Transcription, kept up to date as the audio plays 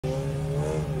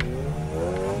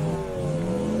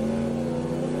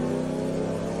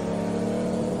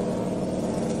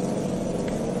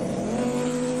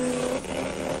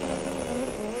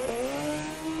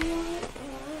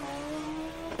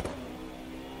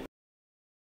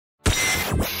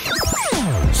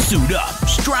Suit up,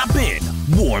 strap in,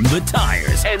 warm the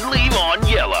tires, and leave on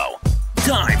yellow.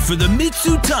 Time for the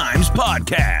MitsuTimes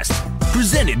podcast.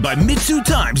 Presented by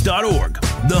MitsuTimes.org,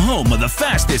 the home of the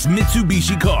fastest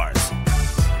Mitsubishi cars.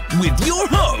 With your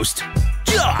host,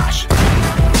 Josh.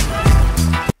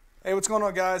 Hey, what's going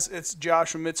on, guys? It's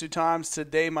Josh from MitsuTimes.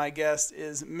 Today, my guest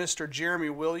is Mr. Jeremy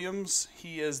Williams.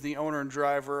 He is the owner and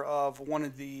driver of one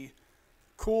of the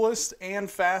coolest and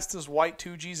fastest white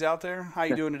 2Gs out there. How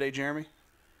you doing today, Jeremy?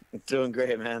 Doing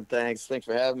great, man. Thanks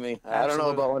for having me. Absolutely. I don't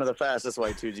know about one of the fastest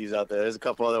white 2Gs out there. There's a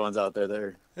couple other ones out there.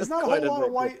 There's not a whole lot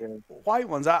of white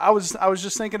ones. I was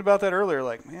just thinking about that earlier.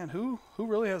 Like, man, who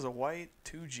really has a white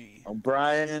 2G? Oh,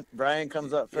 Brian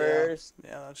comes up first.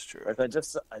 Yeah, that's true. I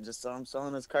just saw him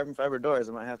selling his carbon fiber doors.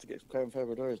 I might have to get some carbon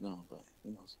fiber doors now, but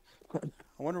who knows?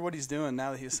 I wonder what he's doing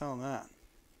now that he's selling that.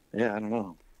 Yeah, I don't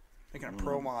know. Making a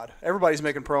pro mod. Everybody's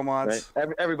making pro mods. Right?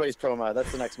 Everybody's pro mod.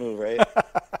 That's the next move, right?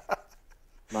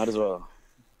 Might as well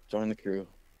join the crew.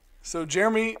 So,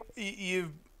 Jeremy,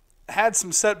 you've had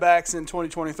some setbacks in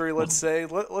 2023, let's say.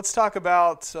 Let's talk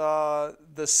about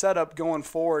the setup going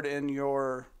forward in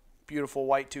your beautiful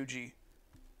white 2G.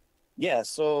 Yeah,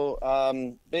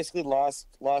 so basically lost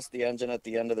the engine at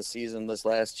the end of the season this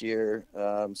last year.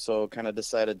 So kind of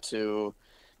decided to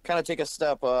kind of take a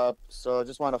step up. So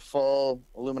just want a full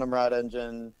aluminum rod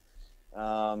engine.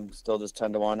 Still just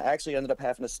 10-1. Actually ended up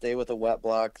having to stay with a wet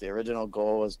block. The original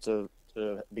goal was to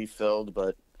be filled,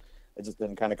 but it just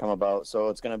didn't kind of come about. So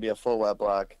it's going to be a full wet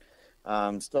block.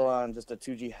 Still on just a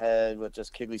 2G head with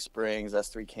just Kigley springs,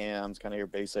 S3 cams, kind of your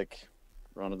basic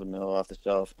run-of-the-mill off the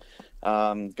shelf.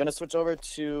 Going to switch over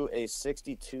to a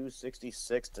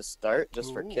 62-66 to start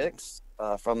just for kicks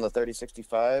from the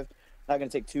 30-65. Not going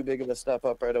to take too big of a step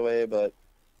up right away, but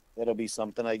it'll be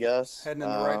something, I guess. Heading in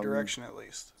the right direction, at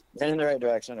least. Heading in the right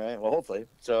direction, right? Well, hopefully.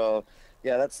 So,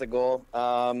 yeah, that's the goal.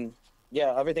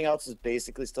 Yeah, everything else is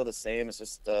basically still the same. It's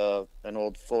just an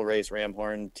old full race ram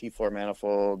horn, T4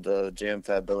 manifold, jam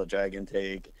fab billet drag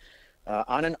intake.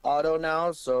 On an auto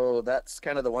now, so that's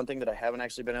kind of the one thing that I haven't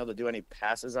actually been able to do any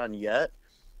passes on yet.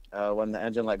 When the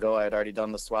engine let go, I had already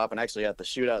done the swap, and actually at the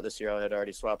shootout this year, I had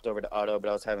already swapped over to auto, but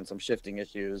I was having some shifting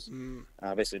issues.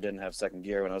 Basically didn't have second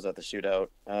gear when I was at the shootout.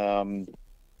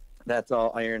 That's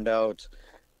all ironed out.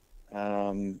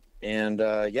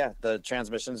 Yeah, the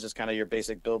transmission is just kind of your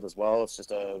basic build as well. It's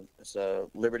just a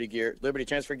Liberty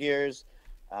transfer gears,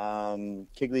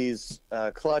 Kigley's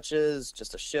clutches,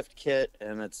 just a shift kit,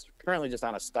 and it's currently just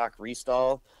on a stock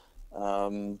restall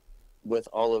with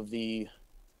all of the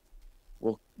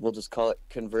we'll just call it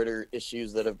converter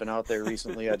issues that have been out there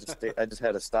recently. I just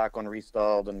had a stock one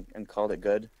restalled and called it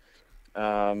good.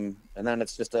 And then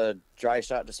it's just a dry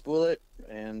shot to spool it,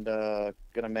 and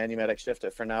gonna manumatic shift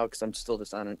it for now because I'm still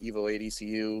just on an Evo 8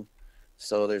 ECU,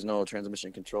 so there's no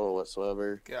transmission control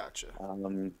whatsoever. Gotcha.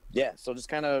 Yeah, so just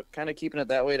kind of keeping it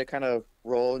that way to kind of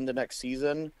roll into next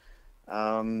season.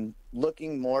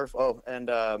 Looking more.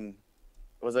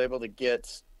 Was able to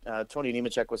get Tony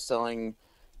Nemechek was selling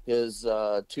his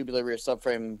tubular rear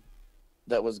subframe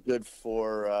that was good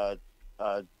for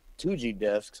 2G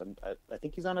diffs. I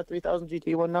think he's on a 3000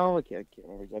 GT one now. I can't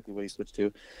remember exactly what he switched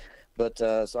to, but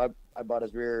so I bought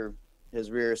his rear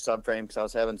subframe because I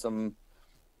was having some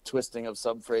twisting of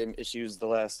subframe issues the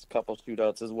last couple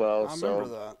shootouts as well. I remember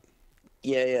that.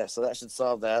 Yeah. So that should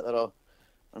solve that.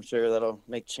 I'm sure that'll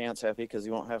make Chance happy because he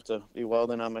won't have to be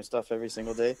welding on my stuff every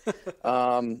single day.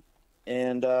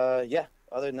 Yeah.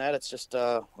 Other than that, it's just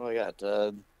what I got.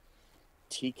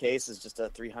 T case is just a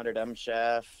 300M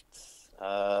shaft.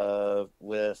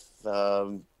 With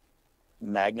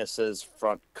Magnus's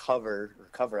front cover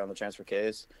on the transfer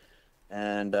case,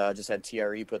 and just had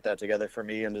TRE put that together for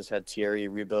me, and just had TRE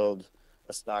rebuild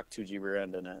a stock 2G rear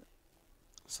end in it.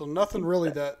 So nothing really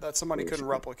that somebody couldn't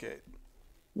replicate.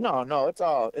 No, it's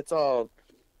all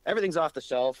everything's off the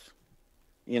shelf,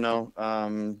 for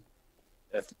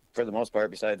the most part,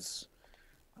 besides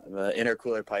the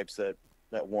intercooler pipes that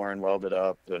Warren welded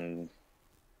up, and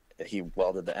he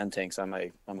welded the end tanks on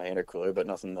my intercooler, but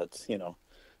nothing that's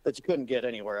that you couldn't get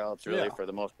anywhere else really for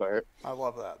the most part. I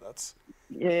love that. That's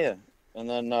yeah. And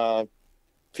then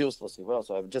fuel. Let's see what else.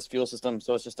 I have just fuel system.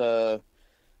 So it's just a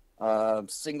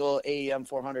single AEM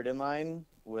 400 inline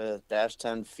with dash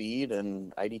 10 feed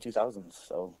and ID 2000s.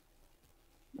 So,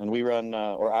 and we run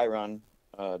I run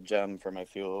Gem for my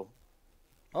fuel.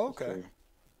 Oh, okay.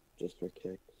 Just for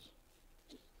kicks.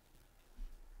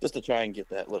 Just to try and get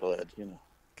that little edge,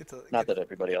 Not that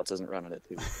everybody else isn't running it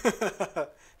too.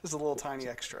 Just a little tiny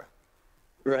extra.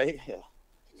 Right? Yeah.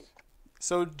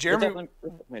 So Jeremy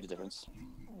made a difference.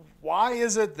 Why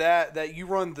is it that you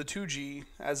run the 2G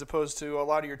as opposed to a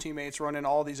lot of your teammates running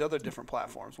all these other different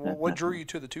platforms? What drew you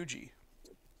to the 2G?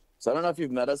 So I don't know if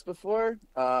you've met us before,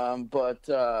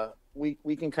 but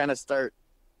we can kind of start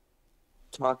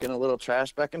talking a little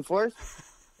trash back and forth.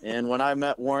 And when I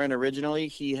met Warren originally,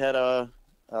 he had a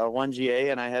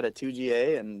 1GA and I had a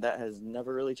 2GA, and that has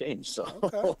never really changed. So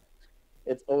Okay.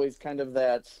 it's always kind of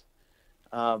that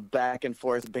back and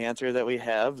forth banter that we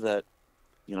have that,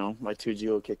 you know, my 2G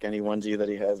will kick any 1G that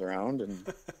he has around.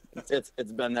 And it's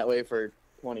been that way for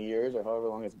 20 years or however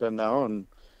long it's been now. And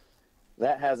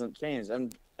that hasn't changed.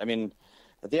 I mean,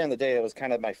 at the end of the day, it was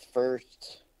kind of it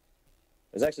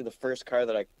was actually the first car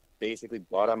that I basically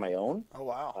bought on my own. Oh,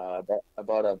 wow. I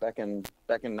bought back in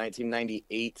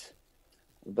 1998.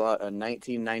 Bought a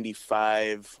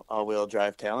 1995 all-wheel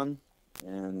drive Talon,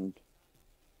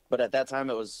 but at that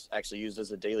time it was actually used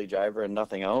as a daily driver and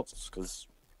nothing else, because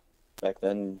back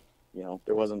then, you know,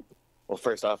 there wasn't. Well,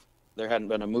 first off, there hadn't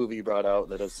been a movie brought out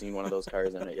that has seen one of those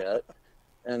cars in it yet,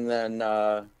 and then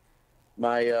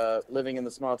my living in the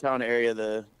small town area,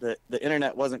 the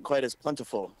internet wasn't quite as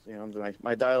plentiful. You know,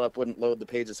 my dial-up wouldn't load the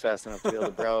pages fast enough to be able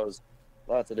to browse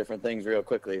lots of different things real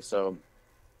quickly. So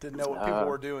Didn't know what people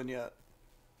were doing yet.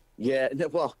 yeah,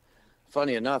 well,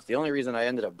 funny enough, the only reason I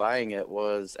ended up buying it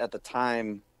was at the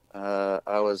time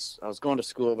I was going to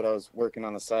school, but I was working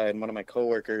on the side, and one of my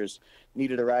coworkers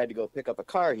needed a ride to go pick up a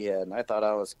car he had, and I thought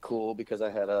I was cool because I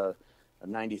had a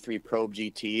 93 Probe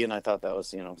GT, and I thought that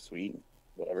was, you know, sweet,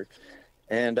 whatever.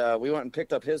 And we went and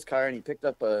picked up his car, and he picked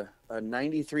up a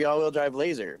 93 all-wheel drive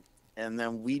Laser, and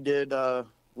then we did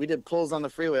pulls on the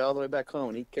freeway all the way back home,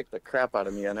 and he kicked the crap out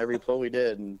of me on every pull we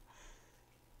did. And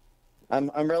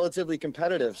I'm relatively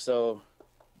competitive, so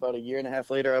about a year and a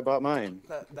half later, I bought mine.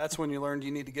 That's when you learned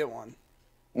you need to get one.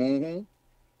 Mm-hmm.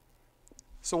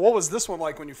 So what was this one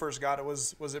like when you first got it?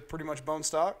 Was it pretty much bone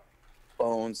stock?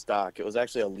 Bone stock. It was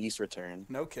actually a lease return.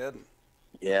 No kidding.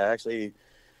 Yeah, actually,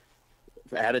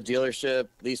 at a dealership,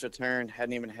 lease return,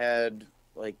 hadn't even had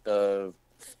like the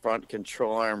front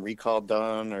control arm recall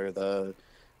done or the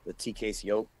T-case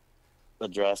yoke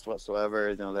addressed whatsoever.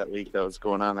 You know, that leak that was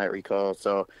going on, that recall.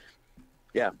 So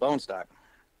yeah, bone stock.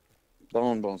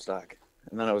 Bone stock.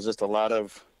 And then it was just a lot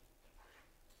of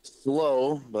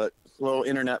slow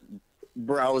internet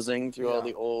browsing through all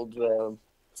the old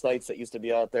sites that used to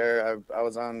be out there. I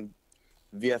was on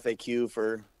VFAQ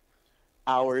for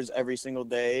hours every single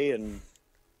day and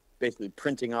basically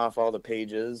printing off all the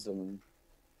pages, and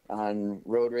on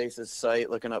Road Race's site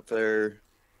looking up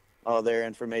all their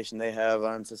information they have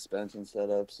on suspension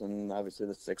setups, and obviously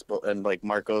the 6-bolt, and like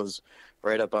Marco's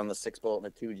right up on the 6-bolt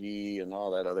and the 2G and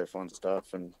all that other fun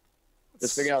stuff, and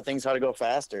just figuring out things how to go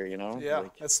faster, you know? Yeah,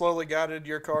 like, it slowly guided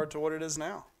your car to what it is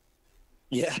now.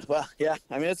 Yeah, well, yeah.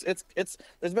 I mean, it's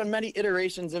there's been many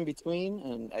iterations in between,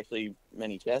 and actually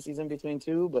many chassis in between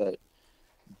too, but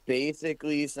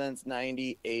basically since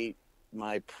 98,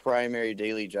 my primary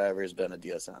daily driver has been a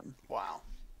DSM. Wow.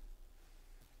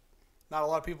 Not a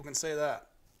lot of people can say that.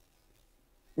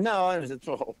 No,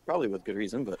 well, probably with good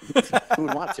reason, but who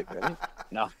would want to, right?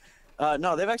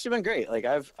 No, they've actually been great. Like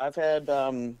I've had,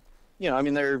 you know, I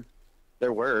mean, their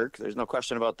work. There's no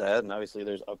question about that, and obviously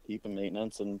there's upkeep and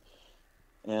maintenance, and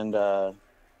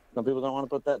some people don't want to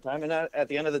put that time in. At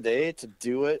the end of the day, to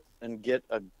do it and get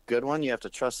a good one, you have to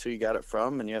trust who you got it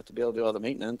from, and you have to be able to do all the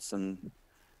maintenance. And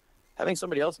having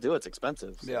somebody else do it's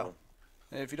expensive. So. Yeah.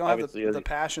 If you don't have the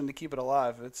passion to keep it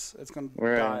alive, it's going to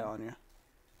die on you.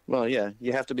 Well, yeah,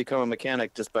 you have to become a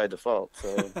mechanic just by default.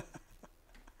 So,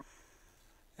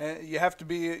 and you have to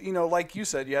be, you know, like you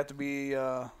said, you have to be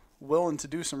willing to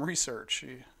do some research.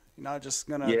 You're not just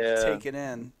going to take it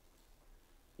in.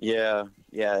 Yeah,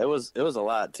 it was a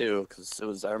lot too, because it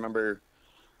was. I remember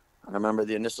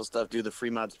the initial stuff. Do the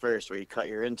free mods first, where you cut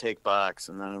your intake box,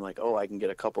 and then I'm like, oh, I can get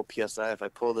a couple psi if I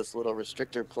pull this little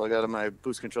restrictor plug out of my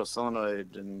boost control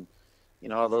solenoid, and you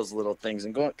know all those little things,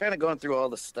 and going through all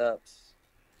the steps.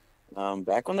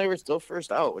 Back when they were still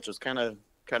first out, which was kind of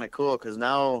cool, because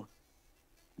now,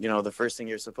 you know, the first thing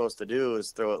you're supposed to do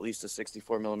is throw at least a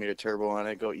 64 millimeter turbo on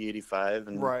it, go E85,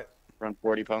 and run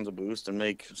 40 pounds of boost and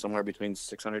make somewhere between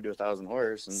 600 to 1,000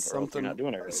 horse, and something not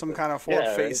doing it right. Some kind of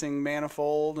forward-facing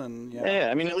manifold, and yeah.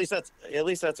 I mean, at least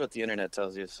that's what the internet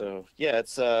tells you. So yeah,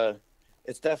 it's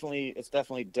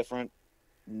definitely different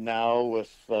now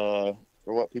with for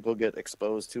what people get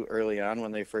exposed to early on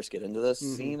when they first get into this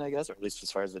scene, I guess, or at least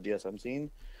as far as the DSM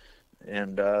scene.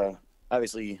 And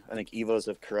obviously, I think Evos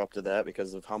have corrupted that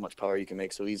because of how much power you can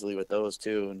make so easily with those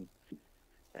too,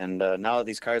 and now that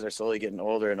these cars are slowly getting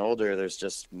older and older, there's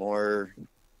just more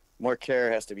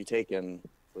care has to be taken,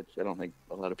 which I don't think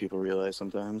a lot of people realize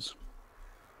sometimes.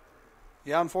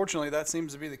 Yeah, unfortunately, that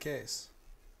seems to be the case.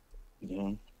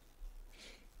 Yeah.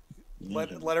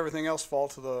 Let everything else fall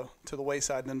to the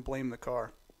wayside, and then blame the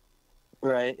car.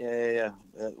 Right. Yeah.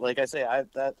 Like I say,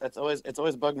 it's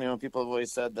always bugged me when people have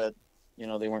always said that,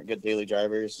 they weren't good daily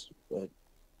drivers, but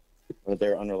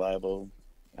they're unreliable.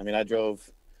 I mean, I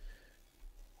drove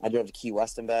to Key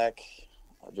West and back.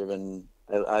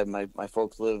 My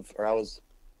folks live, or I was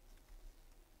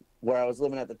where I was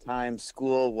living at the time.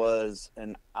 School was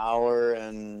an hour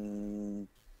and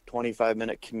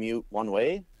 25-minute commute one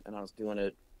way, and I was doing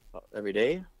it every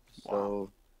day. So,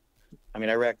 Wow. I mean,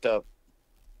 I racked up.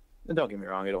 And don't get me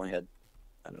wrong, it only had,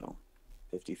 I don't know,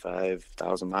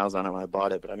 55,000 miles on it when I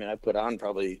bought it. But I mean, I put on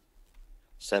probably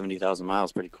 70,000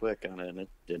 miles pretty quick on it, and it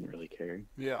didn't really care.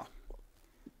 Yeah.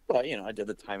 But, I did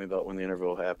the timing belt when the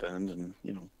interval happened, and,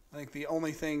 I think the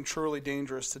only thing truly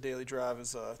dangerous to daily drive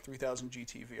is a 3000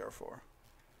 GT VR4.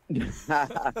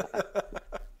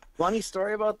 Funny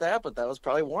story about that, but that was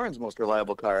probably Warren's most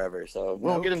reliable car ever. So we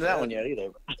won't get into that one yet either.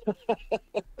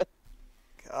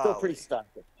 Still pretty stock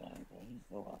at the time. Right?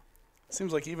 Oh, wow.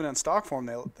 Seems like even in stock form,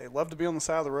 they love to be on the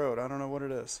side of the road. I don't know what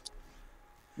it is.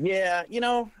 Yeah,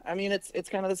 I mean, it's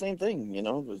kind of the same thing.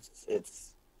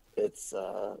 It's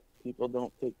people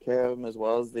don't take care of them as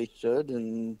well as they should,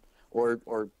 and or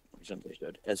shouldn't they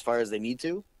should, as far as they need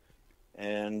to,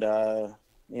 and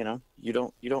you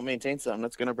don't maintain something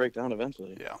that's going to break down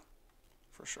eventually. Yeah,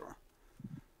 for sure.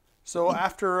 So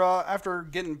after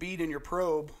getting beat in your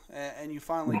probe and you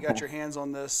finally got your hands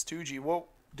on this 2G, what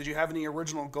did you have any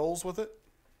original goals with it?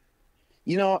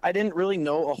 I didn't really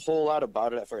know a whole lot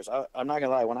about it at first. I'm not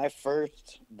gonna lie. When I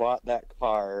first bought that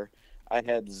car, I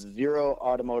had zero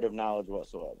automotive knowledge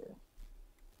whatsoever.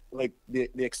 Like the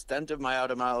extent of my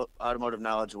automotive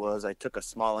knowledge was I took a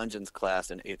small engines class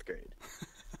in 8th grade.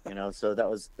 So that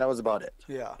was about it.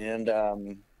 Yeah. And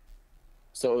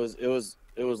so it was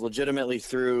legitimately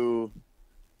through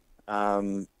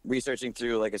researching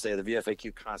through, like I say, the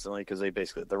VFAQ constantly, because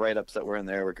the write-ups that were in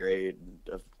there were great.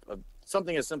 Of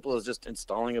something as simple as just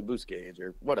installing a boost gauge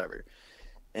or whatever.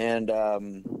 And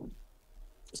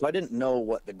so I didn't know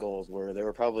what the goals were. There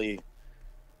were probably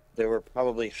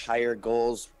higher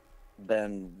goals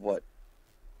than what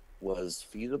was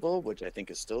feasible, which I think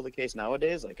is still the case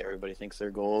nowadays. Like everybody thinks their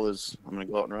goal is, I'm going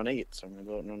to go out and run 8, so I'm going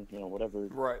to go out and run, whatever.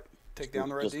 Right. Take down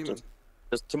the red demon.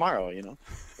 Just tomorrow,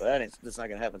 but that's not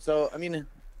going to happen. So, I mean,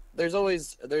 there's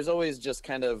always just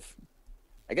kind of,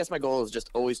 I guess my goal is just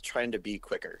always trying to be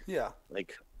quicker. Yeah.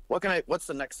 Like, what's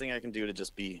the next thing I can do to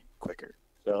just be quicker?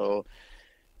 So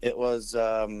it was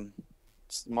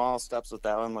small steps with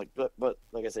that one, but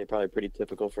like I say, probably pretty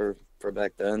typical for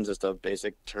back then. Just a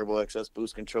basic turbo excess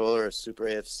boost controller, a Super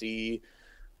AFC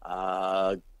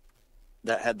that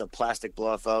had the plastic blow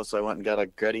off valve. So I went and got a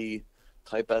Gretty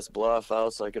Type S blow off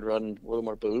valve so I could run a little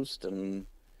more boost. And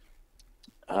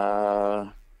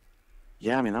yeah,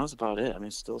 I mean, that was about it. I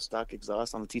mean, still stock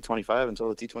exhaust on the T25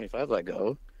 until the T25 let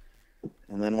go.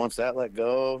 And then once that let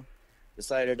go,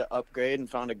 decided to upgrade and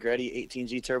found a Gretty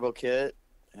 18G turbo kit.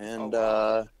 And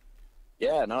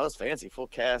yeah, no, it was fancy, full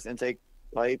cast intake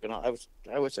pipe, and I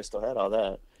wish I still had all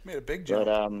that. Made a big jump.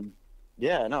 But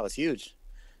yeah, no, it's huge.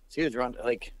 It's huge. Run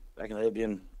like back in the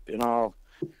day, being all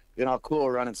cool,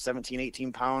 running 17,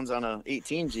 18 pounds on a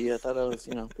 18G. I thought that was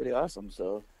pretty awesome.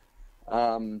 So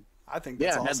I think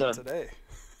that's awesome today.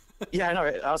 Yeah, I know.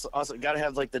 Right? Also got to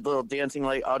have like the little dancing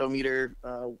light autometer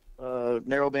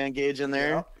narrowband gauge in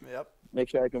there. Yep. Make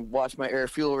sure I can watch my air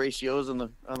fuel ratios on the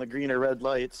green or red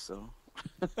lights. So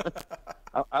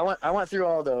I went through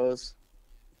all those,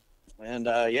 and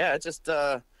yeah, it just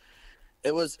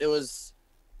it was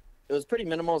pretty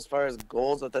minimal as far as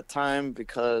goals at that time,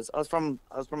 because I was from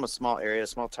a small area,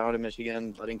 small town in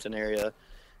Michigan, Ludington area,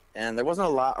 and there wasn't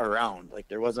a lot around. Like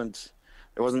there wasn't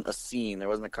a scene, there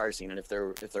wasn't a car scene, and if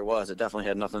there was, it definitely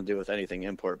had nothing to do with anything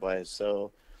import wise.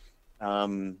 So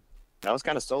I was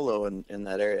kind of solo in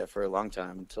that area for a long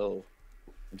time until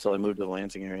I moved to the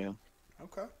Lansing area.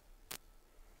 Okay.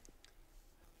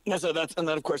 Yeah, so then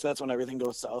of course that's when everything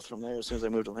goes south from there as soon as I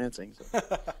moved to Lansing. So,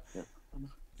 yeah.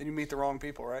 Then you meet the wrong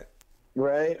people, right?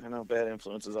 Right. I know, bad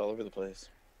influences all over the place.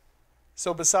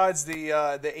 So besides the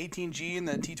 18G and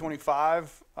the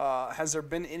T25, has there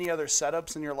been any other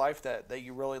setups in your life that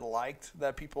you really liked,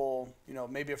 that people,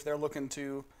 maybe if they're looking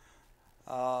to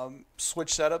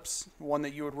switch setups, one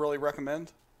that you would really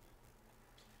recommend?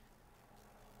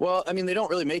 Well, I mean, they don't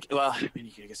really make. Well, I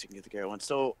mean, I guess you can get the Garrett one.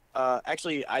 So,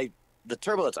 actually, the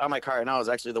turbo that's on my car right now is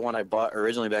actually the one I bought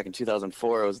originally back in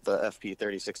 2004. It was the FP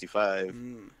 3065,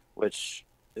 which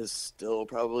is still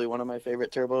probably one of my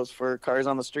favorite turbos for cars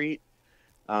on the street.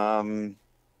 We've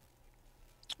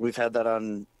had that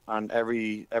on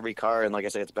every car, and like I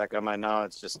say, it's back on mine now.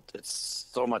 It's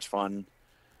so much fun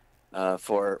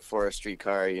for a street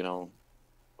car. You know,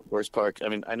 horsepower. I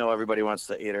mean, I know everybody wants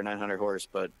the 800 or 900 horse,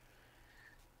 but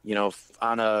you know,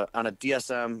 on a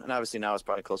DSM, and obviously now it's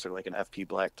probably closer to like an FP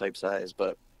Black type size,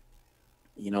 but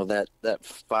you know, that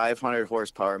 500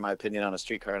 horsepower, in my opinion, on a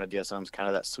street car on a DSM is kind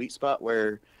of that sweet spot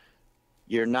where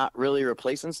you're not really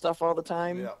replacing stuff all the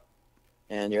time,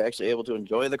 and you're actually able to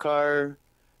enjoy the car,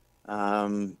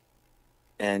 and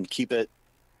keep it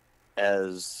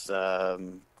as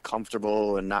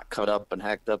comfortable and not cut up and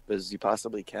hacked up as you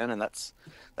possibly can. And that's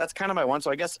kind of my one.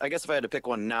 So I guess if I had to pick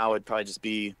one now, it'd probably just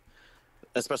be,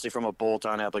 especially from a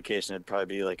bolt-on application, it'd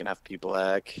probably be like an FP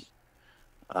Black,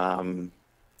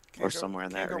 somewhere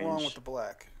in that range. Can't go wrong with the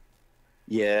black.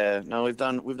 Yeah, no, we've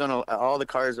done all the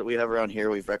cars that we have around here.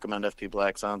 We've recommended FP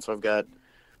Blacks on. So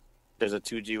there's a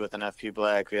 2G with an FP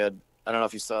Black. I don't know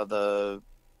if you saw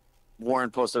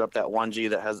Warren posted up that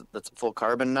 1G that's full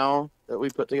carbon now that we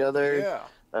put together.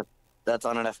 Yeah, that's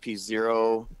on an FP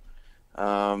 0.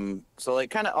 So like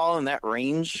kind of all in that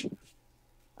range.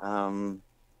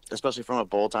 Especially from a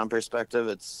bolt-on perspective,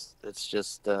 it's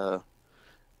just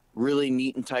really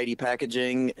neat and tidy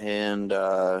packaging, and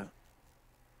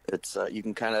it's you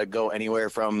can kind of go anywhere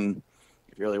from,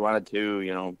 if you really wanted to,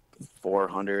 you know,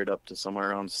 400 up to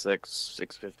somewhere around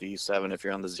 650, 7 if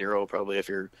you're on the 0, probably if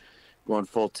you're going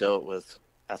full tilt with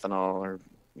ethanol, or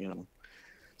you know.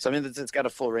 So I mean, it's got a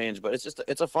full range, but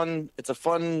it's a fun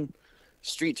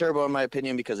street turbo in my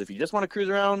opinion, because if you just want to cruise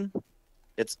around,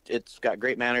 it's got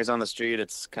great manners on the street.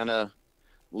 It's kind of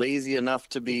lazy enough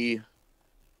to be,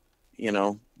 you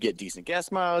know, get decent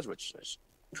gas mileage, which I should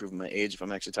prove my age if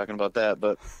I'm actually talking about that.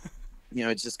 But, you know,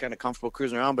 it's just kind of comfortable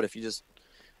cruising around. But if you that's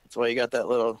why you got that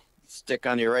little stick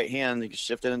on your right hand. You can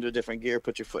shift it into a different gear,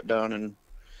 put your foot down, and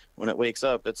when it wakes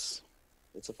up, it's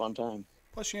a fun time.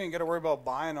 Plus, you ain't got to worry about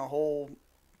buying a whole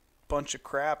bunch of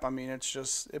crap. I mean,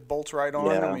 it bolts right on.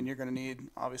 Yeah. I mean, you're going to need,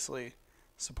 obviously,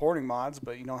 supporting mods,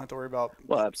 but you don't have to worry about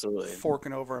absolutely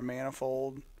forking over a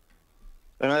manifold.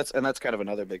 And that's kind of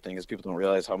another big thing, is people don't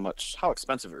realize how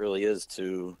expensive it really is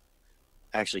to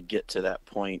actually get to that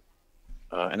point,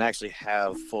 and actually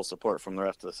have full support from the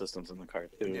rest of the systems in the car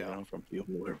too, you know, from fuel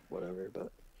or whatever.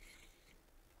 But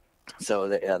so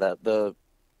the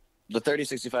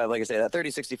 3065, like I say, that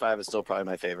 3065 is still probably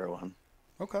my favorite one.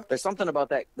 Okay. There's something about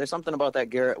that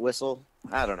Garrett whistle.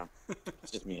 I don't know.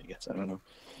 It's just me, I guess. I don't know.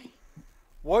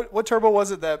 What turbo was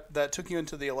it that took you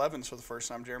into the 11s for the first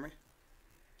time, Jeremy?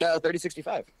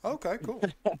 3065. Okay, cool.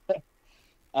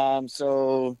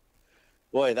 So,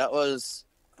 boy, that was,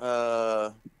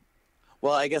 well,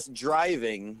 I guess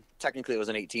driving, technically it was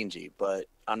an 18G, but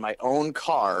on my own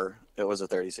car, it was a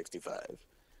 3065.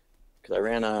 Because I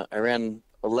ran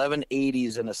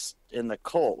 1180s in the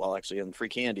Colt, well, actually in Free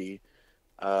Candy.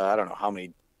 I don't know how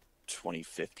many,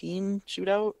 2015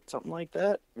 shootout, something like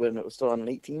that, when it was still on an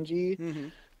 18G. Mm-hmm.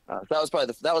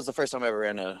 That was the first time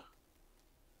I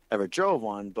ever drove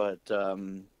one. But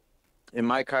in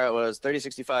my car, it was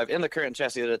 3065 in the current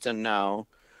chassis that it's in now.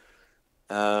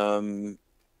 Still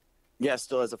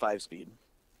has a 5-speed,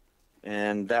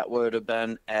 and that would have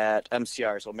been at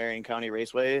MCR, so Marion County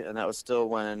Raceway, and that was still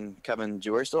when Kevin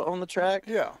Jewer still owned the track.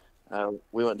 Yeah.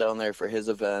 We went down there for his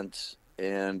event,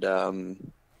 and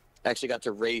actually got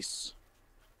to race.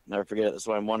 Never forget it. This is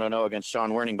why I'm 1-0 against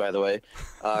Sean Werning, by the way.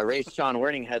 Raced Sean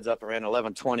Werning heads up and ran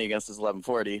 1120 against his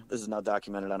 1140. This is now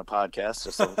documented on a podcast,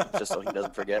 just so he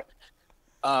doesn't forget.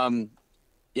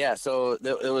 So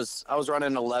it was. I was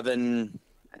running 11.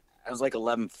 I was like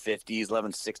 1150s,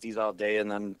 1160s all day, and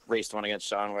then raced one against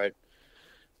Sean where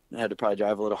I had to probably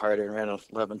drive a little harder and ran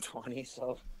 1120.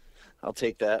 So I'll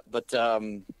take that. But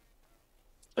and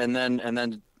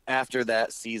then after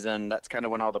that season, that's kind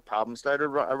of when all the problems started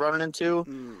running into.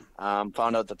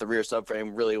 Found out that the rear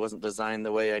subframe really wasn't designed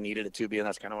the way I needed it to be, and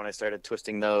that's kind of when I started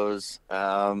twisting those.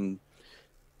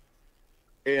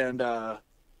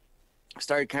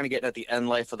 Started kind of getting at the end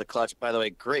life of the clutch. By the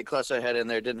way, great clutch I had in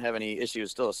there. Didn't have any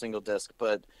issues. Still a single disc,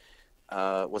 but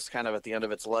was kind of at the end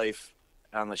of its life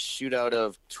on the shootout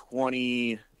of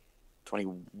 2020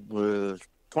 or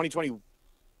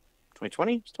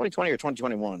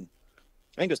 2021.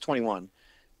 I think it was 21.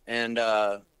 And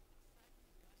I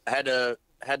had to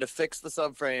fix the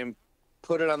subframe,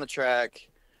 put it on the track,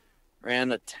 ran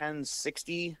the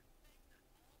 1060.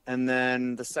 And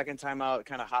then the second time out,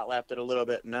 kind of hot lapped it a little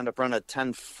bit and ended up running a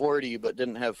 1040, but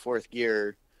didn't have fourth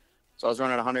gear. So I was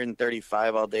running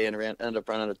 135 all day and ended up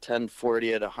running a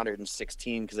 1040 at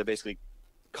 116 because I basically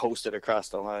coasted across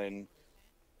the line.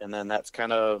 And then that's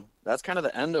kind of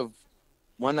the end of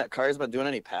when that car's been doing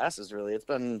any passes. Really, it's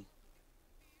been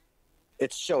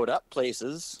it's showed up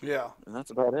places. Yeah. And that's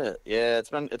about it. Yeah, it's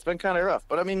been kind of rough.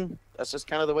 But, I mean, that's just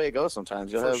kind of the way it goes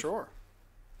sometimes. For sure.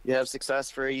 You have success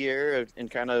for a year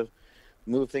and kind of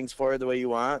move things forward the way you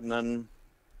want. And then,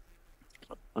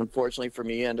 unfortunately for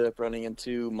me, I ended up running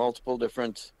into multiple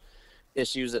different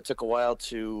issues that took a while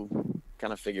to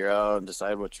kind of figure out and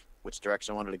decide which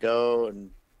direction I wanted to go. And,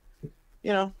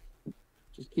 you know,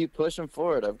 just keep pushing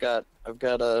forward. I've got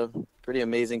a pretty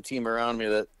amazing team around me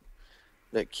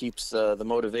that keeps the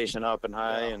motivation up and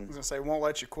high. Yeah, and I was gonna say, won't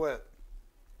let you quit.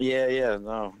 Yeah,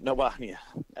 no, well, yeah,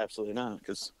 absolutely not,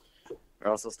 because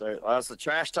the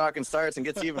trash talking starts and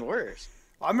gets even worse.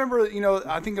 I remember,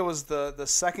 I think it was the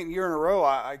second year in a row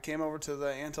I came over to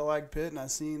the Anti-Lag pit and I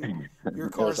seen your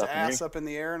car's ass up in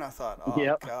the air and I thought, oh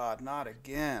Yep. God, not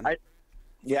again. I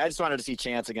just wanted to see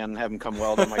Chance again and have him come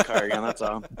weld on my car again. That's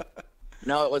all.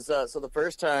 No, it was so the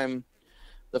first time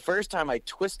I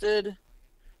twisted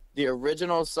the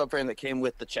original subframe that came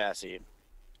with the chassis,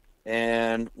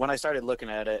 and when I started looking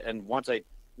at it, and once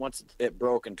it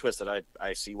broke and twisted,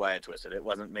 I see why I twisted. It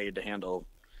wasn't made to handle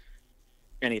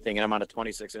anything, and I'm on a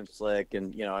 26-inch slick,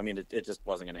 and it just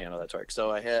wasn't going to handle that torque.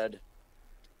 So I had,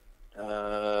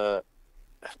 I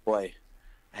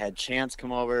had Chance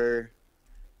come over.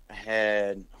 I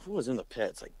had, who was in the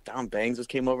pits? Like Don Bangs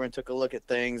came over and took a look at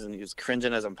things, and he was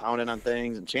cringing as I'm pounding on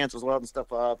things, and Chance was welding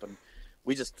stuff up, and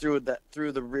we just threw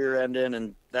the rear end in,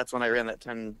 and that's when I ran that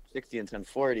 1060 and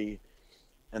 1040.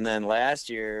 And then last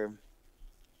year,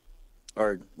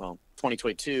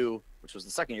 2022, which was the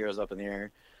second year I was up in the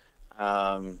air,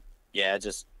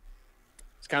 it's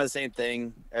kind of the same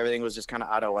thing. Everything was just kind of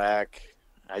out of whack.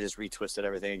 I just retwisted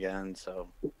everything again, so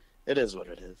it is what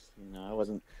it is.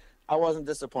 I wasn't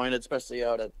disappointed, especially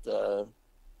out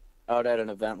at an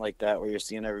event like that where you're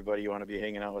seeing everybody you want to be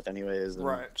hanging out with anyways, and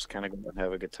right. just kind of go and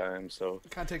have a good time. So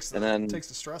it kind of takes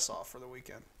the stress off for the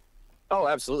weekend. Oh,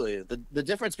 absolutely. The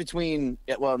difference between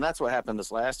and that's what happened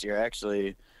this last year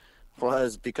actually,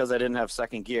 was because I didn't have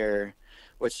second gear,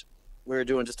 which we were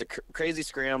doing just a crazy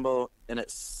scramble, and it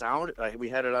sounded like we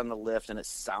had it on the lift, and it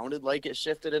sounded like it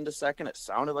shifted into second. It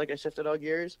sounded like I shifted all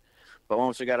gears, but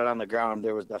once we got it on the ground,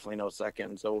 there was definitely no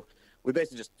second. So we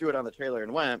basically just threw it on the trailer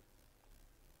and went.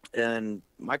 And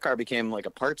my car became like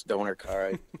a parts donor car.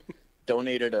 I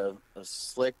donated a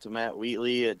slick to Matt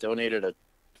Wheatley. It donated a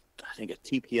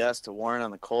TPS to Warren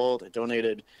on the Colt. I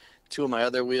donated 2 of my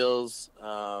other wheels.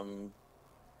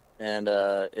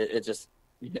 It just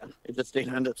ended up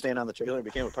staying on the trailer and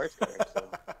became a parts car. So,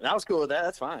 and I was cool with that.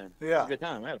 That's fine. Yeah. It was a good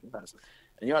time. I had a blast.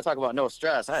 And you want to talk about no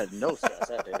stress? I had no stress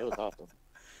that day. It was awesome.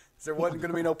 There wasn't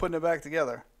going to be no putting it back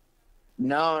together.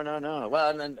 No.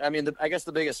 Well, and then, I guess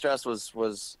the biggest stress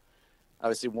was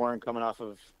obviously Warren coming off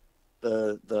of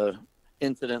the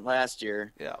incident last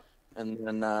year. Yeah. And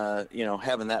then,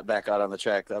 having that back out on the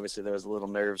track, obviously there was a little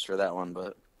nerves for that one.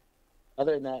 But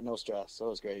other than that, no stress. So it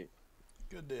was great.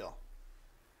 Good deal.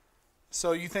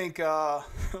 So you think,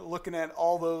 looking at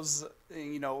all those,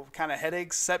 kind of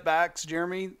headaches, setbacks,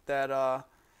 Jeremy, that,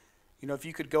 if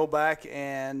you could go back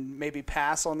and maybe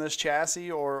pass on this chassis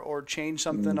or change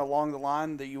something along the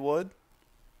line, that you would?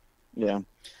 Yeah.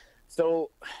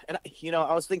 So, and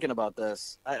I was thinking about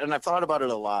this, and I've thought about it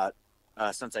a lot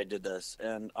since I did this,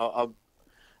 and I'll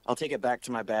take it back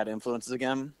to my bad influences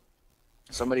again.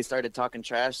 Somebody started talking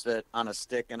trash that on a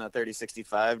stick in a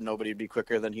 3065, nobody would be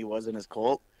quicker than he was in his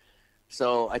Colt.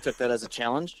 So I took that as a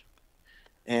challenge.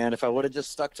 And if I would have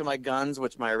just stuck to my guns,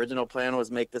 which my original plan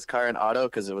was make this car an auto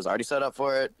because it was already set up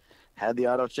for it, had the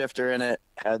auto shifter in it,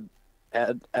 had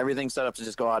everything set up to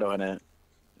just go auto in it.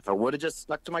 If I would have just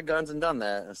stuck to my guns and done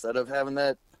that, instead of having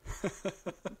that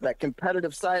that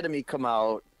competitive side of me come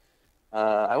out,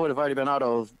 I would have already been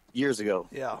auto years ago.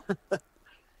 Yeah.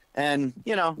 And,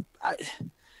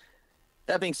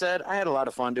 that being said, I had a lot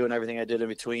of fun doing everything I did in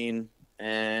between.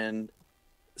 And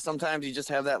sometimes you just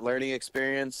have that learning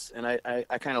experience. And I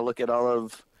kind of look at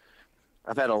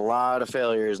I've had a lot of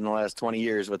failures in the last 20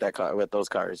 years with that car, with those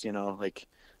cars,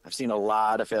 I've seen a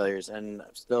lot of failures, and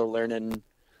I'm still learning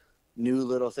new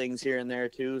little things here and there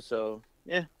too. So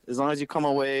yeah, as long as you come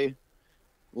away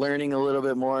learning a little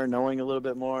bit more, knowing a little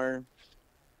bit more,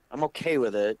 I'm okay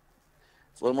with it.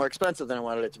 It's a little more expensive than I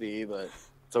wanted it to be, but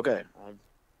it's okay.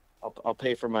 I'll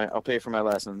pay for my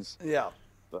lessons. Yeah.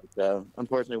 But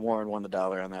unfortunately, Warren won the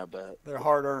dollar on that bet. They're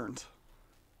hard earned.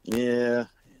 Yeah.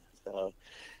 So,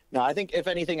 no, I think if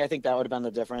anything, that would have been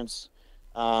the difference.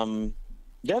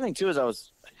 The other thing too is I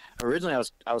was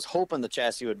hoping the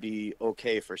chassis would be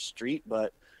okay for street,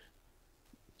 but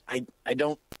I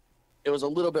don't. It was a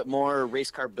little bit more race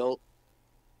car built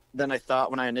than I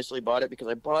thought when I initially bought it, because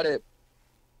I bought it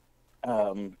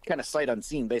kind of sight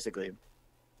unseen, basically.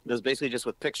 It was basically just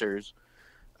with pictures.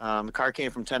 The car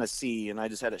came from Tennessee, and I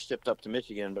just had it shipped up to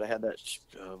Michigan. But I had that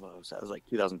that was like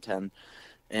 2010,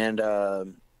 and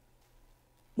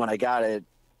when I got it,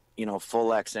 full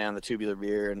Lexan, the tubular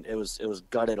rear, and it was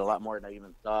gutted a lot more than I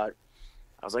even thought.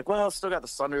 I was like, well, it's still got the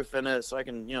sunroof in it, so I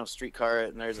can streetcar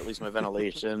it, and there's at least my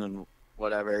ventilation and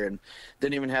whatever. And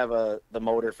didn't even have the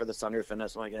motor for the sunroof in it.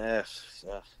 So I'm like,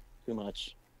 too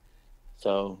much.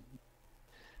 So,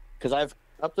 because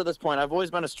up to this point, I've always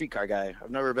been a streetcar guy. I've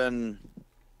never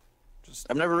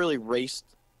really raced.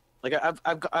 Like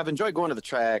I've enjoyed going to the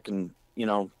track and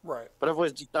right. But I've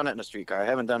always just done it in a streetcar. I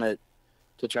haven't done it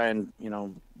to try and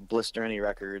blister any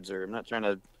records, or I'm not trying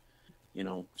to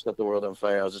set the world on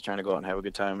fire. I was just trying to go out and have a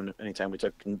good time, and anytime we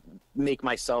took and make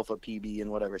myself a PB in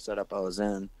whatever setup I was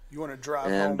in. You want to drive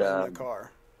home in the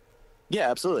car? Yeah,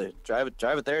 absolutely. Drive it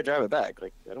there, drive it back.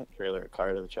 Like, I don't trailer a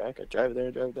car to the track. I drive it there,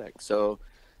 drive it back. So,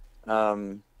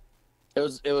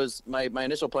 it was my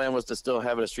initial plan was to still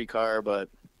have it a street car, but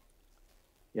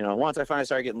once I finally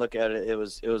started getting a look at it, it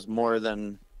was more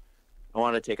than I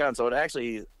wanted to take on. So it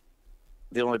actually,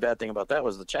 the only bad thing about that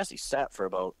was the chassis sat for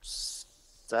about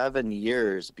 7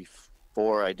 years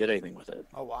before I did anything with it.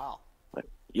 Oh wow!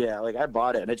 Like I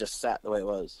bought it and it just sat the way it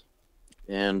was,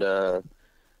 and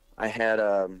I had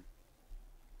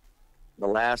the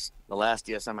last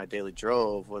DSM I daily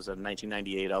drove was a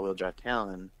 1998 all-wheel drive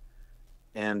Talon,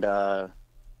 and it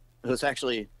was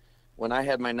actually when I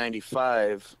had my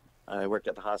 95. I worked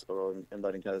at the hospital in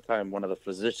Ludington at the time. One of the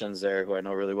physicians there, who I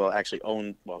know really well, actually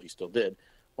owned. Well, he still did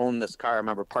own this car. I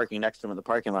remember parking next to him in the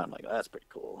parking lot. I'm like, oh, that's pretty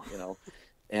cool,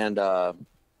 And I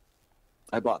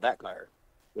bought that car,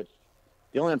 which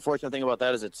the only unfortunate thing about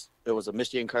that is it was a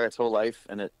Michigan car its whole life,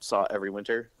 and it saw every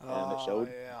winter, and it showed.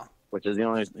 Yeah. Which is the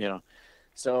only,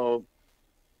 So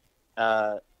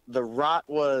the rot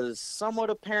was somewhat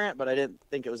apparent, but I didn't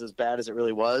think it was as bad as it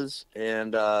really was.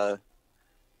 And there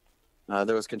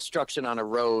was construction on a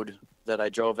road that I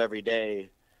drove every day.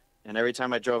 And every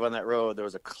time I drove on that road, there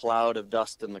was a cloud of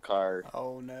dust in the car.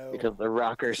 Oh, no. Because the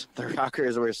rockers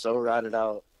were so rotted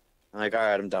out. I'm like, all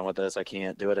right, I'm done with this. I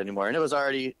can't do it anymore. And it was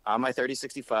already on my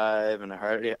 3065, and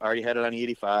I already had it on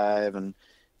 85. And,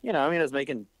 it was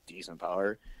making decent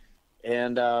power.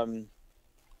 And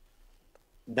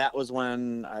that was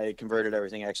when I converted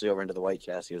everything actually over into the white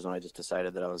chassis. It was when I just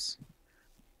decided that I was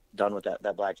done with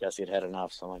that black chassis. Had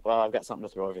enough. So I'm like, well, I've got something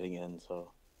to throw everything in.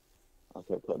 So I'll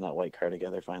start putting that white car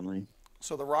together finally.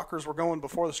 So the rockers were going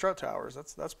before the strut towers.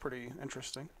 That's pretty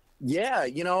interesting. Yeah,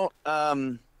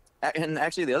 and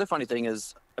actually the other funny thing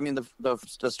is, I mean, the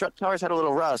strut towers had a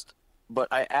little rust, but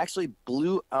I actually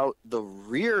blew out the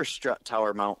rear strut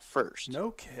tower mount first.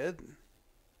 No kidding.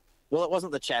 Well, it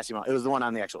wasn't the chassis mount. It was the one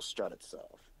on the actual strut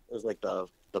itself. It was like the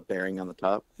bearing on the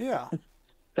top. Yeah.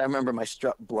 I remember my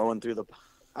strut blowing through the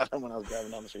bottom when I was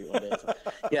driving down the street one day. So,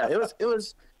 yeah, it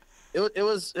was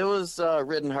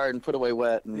ridden hard and put away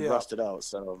wet and rusted out.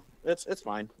 So it's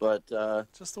fine. But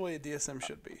just the way a DSM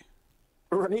should be.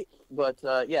 Right. But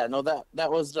that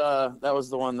was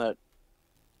the one that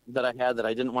I had that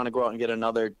I didn't want to go out and get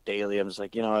another daily. I'm just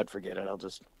like, I'd forget it.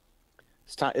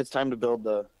 It's time to build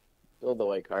the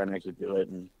white car and actually do it.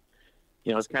 And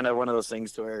it's kind of one of those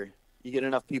things to where you get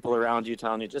enough people around you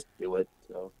telling you just do it.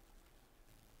 So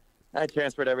I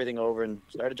transferred everything over and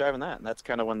started driving that. And that's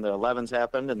kind of when the 11s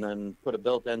happened, and then put a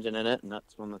built engine in it, and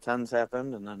that's when the 10s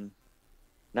happened. And then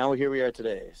now here we are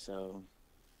today. So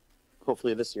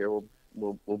hopefully this year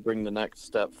we'll bring the next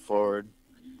step forward,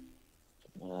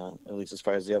 at least as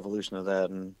far as the evolution of that.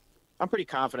 And I'm pretty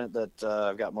confident that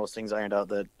I've got most things ironed out.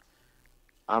 That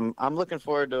I'm looking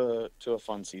forward to a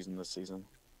fun season this season.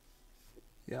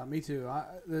 Yeah, me too. I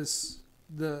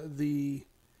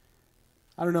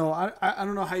don't know. I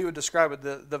don't know how you would describe it.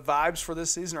 The vibes for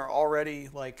this season are already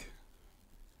like,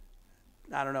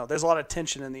 I don't know. There's a lot of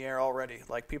tension in the air already.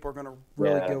 Like, people are going to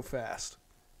really go fast.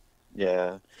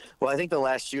 Yeah. Well, I think the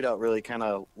last shootout really kind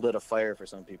of lit a fire for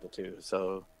some people too.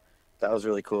 So that was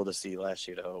really cool to see last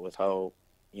shootout with how,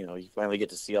 you finally get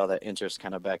to see all that interest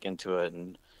kind of back into it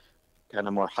and kind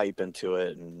of more hype into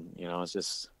it. And,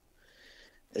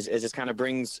 it just kind of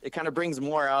brings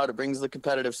more out. It brings the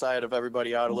competitive side of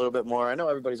everybody out a little bit more. I know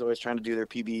everybody's always trying to do their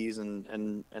PBs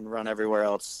and run everywhere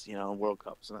else, World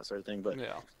Cups and that sort of thing. But,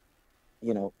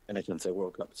 and I shouldn't say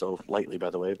World Cup so lightly, by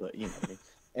the way, but what I mean.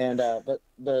 And but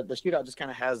the shootout just kind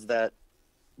of has that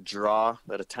draw,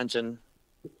 that attention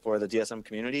for the DSM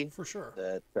community. For sure.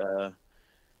 That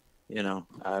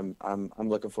I'm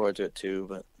looking forward to it too.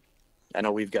 But I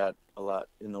know we've got a lot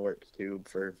in the works too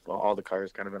for all the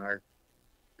cars kind of in our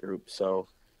group. So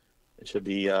it should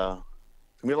be a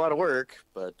lot of work.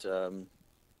 But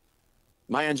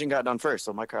my engine got done first,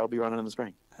 so my car will be running in the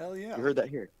spring. Hell yeah. You heard that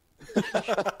here.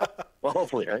 Well,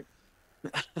 hopefully, right?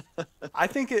 I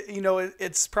think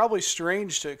it's probably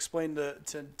strange to explain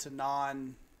to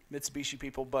non-Mitsubishi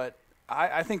people, but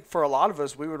I think for a lot of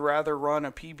us, we would rather run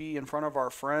a PB in front of our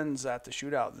friends at the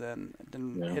shootout than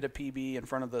hit a PB in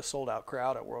front of the sold-out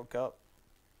crowd at World Cup.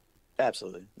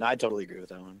 Absolutely. No, I totally agree with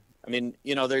that one. I mean,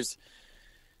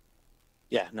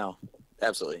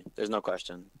 absolutely. There's no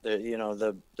question.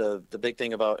 The big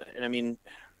thing about, and I mean,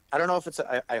 I don't know if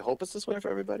I hope it's this way for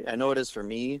everybody. I know it is for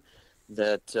me,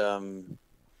 that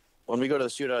when we go to the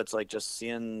shootout, it's like just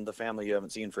seeing the family you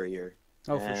haven't seen for a year.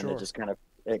 Oh, for sure.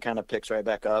 It kind of picks right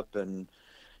back up. And,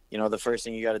 the first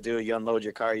thing you got to do, you unload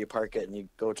your car, you park it, and you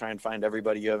go try and find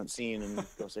everybody you haven't seen and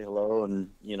go say hello and,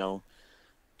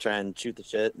 try and shoot the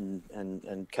shit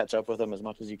and catch up with them as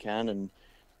much as you can. And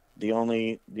the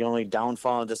only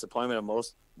downfall and disappointment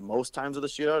of most times of the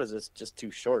shootout is it's just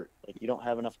too short. Like, you don't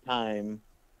have enough time,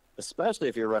 especially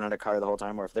if you're running a car the whole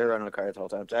time, or if they're running a car the whole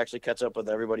time, to actually catch up with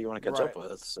everybody you want to catch up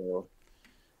with. So,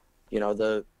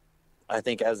 I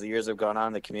think as the years have gone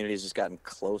on, the community's just gotten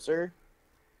closer.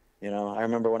 I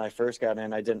remember when I first got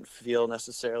in, I didn't feel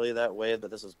necessarily that way,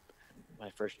 but this was my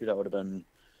first shootout. Would have been,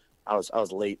 I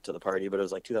was late to the party, but it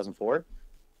was like 2004.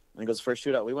 I think it was the first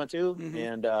shootout we went to. Mm-hmm.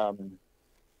 And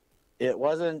it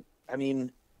wasn't, I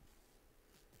mean,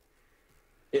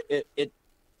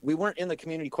 we weren't in the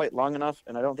community quite long enough,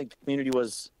 and I don't think the community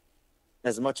was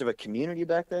as much of a community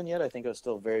back then yet. I think it was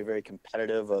still very, very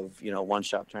competitive of, one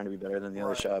shop trying to be better than the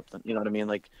other shop. You know what I mean?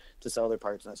 Like, to sell their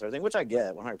parts and that sort of thing, which I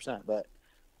get 100%. But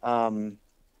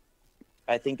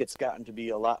I think it's gotten to be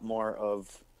a lot more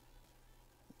of,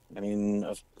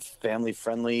 a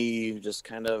family-friendly, just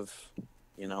kind of,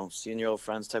 seeing your old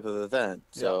friends type of event.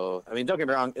 So, don't get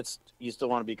me wrong, you still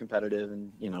want to be competitive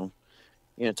and,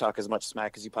 talk as much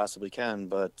smack as you possibly can,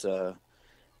 but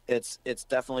it's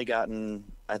definitely gotten,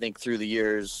 I think, through the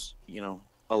years,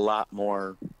 a lot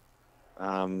more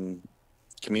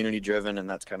community driven, and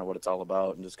that's kind of what it's all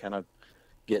about, and just kind of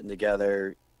getting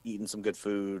together, eating some good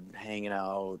food, hanging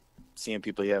out, seeing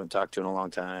people you haven't talked to in a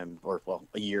long time, or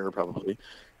a year probably.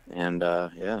 And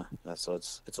so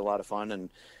it's a lot of fun, and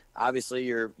obviously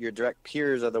your direct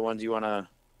peers are the ones you want to,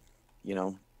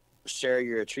 share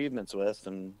your achievements with.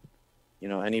 And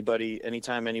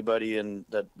anytime anybody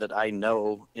that I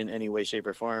know in any way, shape,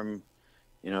 or form,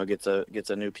 gets a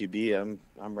new PB,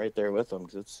 I'm right there with them,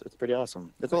 because it's pretty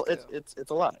awesome. It's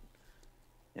a lot,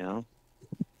 And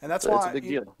that's why it's a big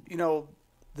deal.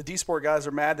 The D Sport guys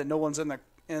are mad that no one's in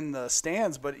the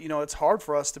stands, but it's hard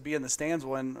for us to be in the stands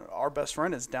when our best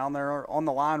friend is down there on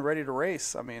the line ready to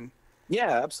race. I mean,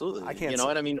 yeah, absolutely. I can't. You know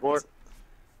what I mean?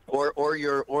 Or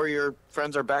your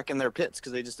friends are back in their pits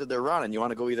because they just did their run, and you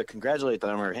want to go either congratulate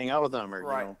them or hang out with them,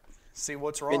 or see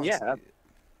what's wrong. And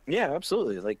yeah,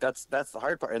 absolutely. Like, that's the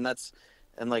hard part, and I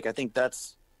think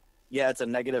that's it's a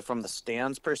negative from the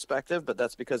stands perspective, but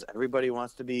that's because everybody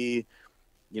wants to be,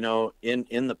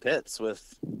 in the pits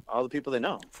with all the people they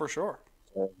know. For sure.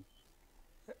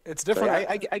 It's different.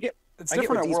 I get. It's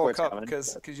different at World Cup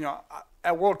because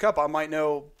at World Cup I might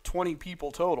know 20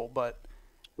 people total, but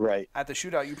at the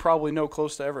shootout you probably know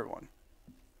close to everyone.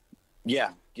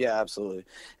 Yeah, absolutely.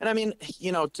 And I mean,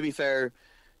 to be fair,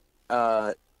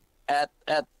 at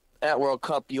World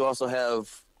Cup you also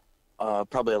have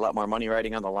probably a lot more money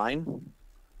riding on the line,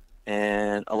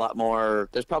 and a lot more.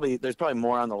 There's probably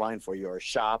more on the line for your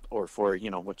shop or for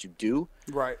what you do.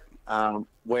 Right.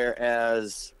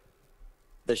 Whereas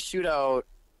the shootout,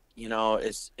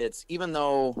 it's even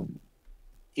though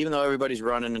everybody's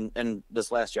running, and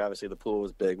this last year obviously the pool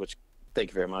was big, which thank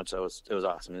you very much. It was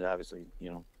awesome. And obviously,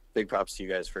 big props to you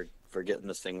guys for getting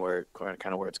this thing where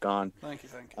it's gone. Thank you.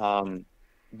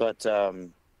 But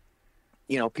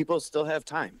people still have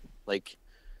time. Like,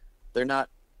 they're not,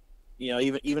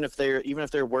 even if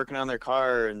they're working on their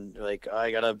car and like,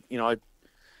 I gotta,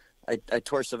 I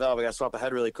torched the valve, I gotta swap a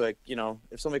head really quick.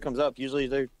 If somebody comes up, usually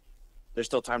there's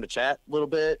still time to chat a little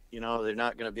bit. They're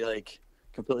not gonna be like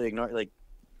completely ignored. Like,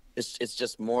 it's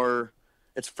just more,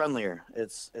 it's friendlier.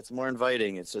 It's more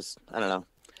inviting. It's just, I don't know.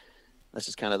 That's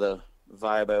just kind of the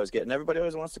vibe I was getting. Everybody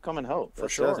always wants to come and help. For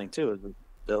That's sure. the other thing too.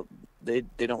 They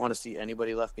don't want to see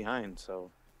anybody left behind.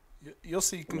 So you'll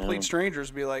see complete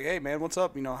strangers be like, "Hey, man, what's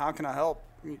up? How can I help?"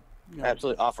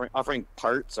 Absolutely, offering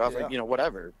parts,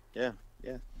 whatever. Yeah.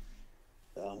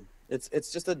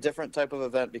 It's just a different type of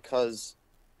event because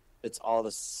it's all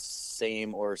the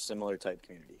same or similar type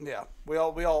community. Yeah, we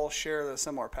all share the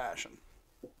similar passion.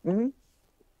 Mm-hmm.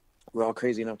 We're all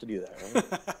crazy enough to do that,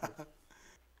 right?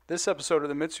 This episode of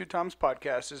the MitsuTimes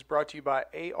podcast is brought to you by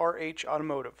ARH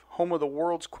Automotive, home of the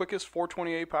world's quickest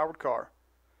 428 powered car.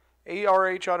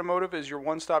 ARH Automotive is your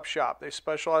one-stop shop. They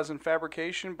specialize in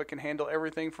fabrication but can handle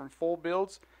everything from full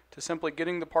builds to simply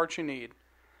getting the parts you need.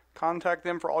 Contact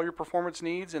them for all your performance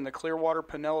needs in the Clearwater,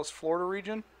 Pinellas, Florida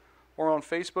region, or on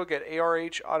Facebook at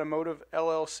ARH Automotive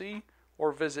LLC,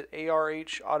 or visit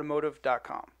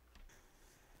arhautomotive.com.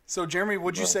 So, Jeremy,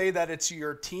 would you say that it's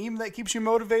your team that keeps you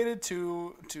motivated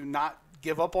to not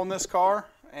give up on this car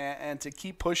and to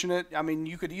keep pushing it? I mean,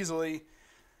 you could easily,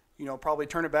 probably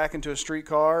turn it back into a street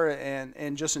car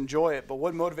and just enjoy it. But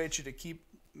what motivates you to keep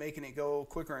making it go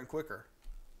quicker and quicker?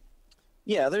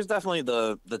 Yeah, there's definitely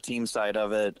the team side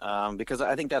of it, because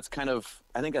I think that's kind of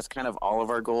all of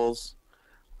our goals,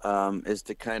 is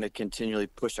to kind of continually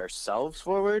push ourselves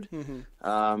forward.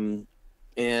 Mm-hmm.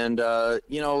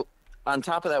 On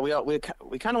top of that, we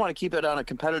kind of want to keep it on a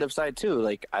competitive side too.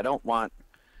 Like, I don't want,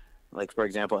 like, for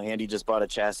example, Andy just bought a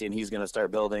chassis and he's going to start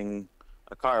building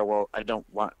a car. Well, I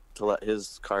don't want to let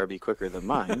his car be quicker than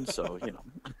mine, so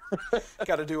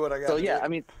got to do what I got. So yeah, do. I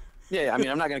mean,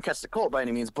 I'm not going to catch the colt by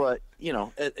any means, but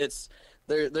it's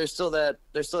there's still that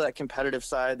competitive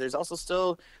side. There's also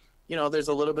still, there's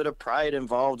a little bit of pride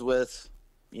involved with,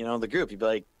 the group. You'd be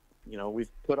like,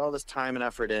 we've put all this time and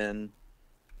effort in,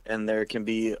 and there can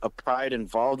be a pride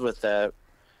involved with that,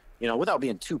 without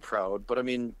being too proud, but I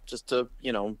mean, just to,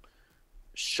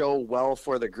 show well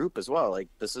for the group as well. Like,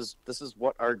 this is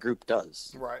what our group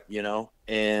does, right?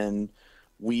 And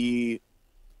we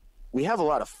have a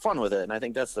lot of fun with it, and I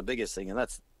think that's the biggest thing, and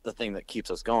that's the thing that keeps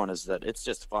us going, is that it's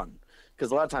just fun.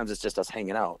 Because a lot of times it's just us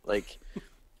hanging out. Like,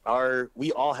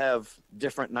 we all have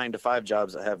different 9-to-5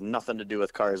 jobs that have nothing to do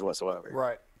with cars whatsoever,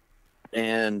 right?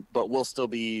 But we'll still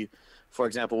be, for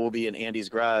example, we'll be in Andy's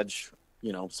garage,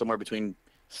 somewhere between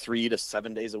 3 to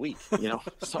 7 days a week,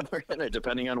 somewhere in it,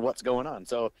 depending on what's going on.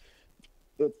 So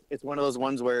it's one of those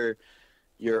ones where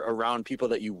you're around people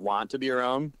that you want to be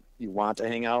around, you want to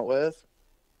hang out with.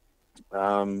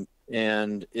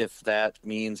 And if that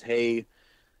means, hey,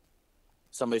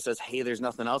 somebody says, hey, there's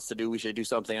nothing else to do, we should do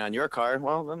something on your car,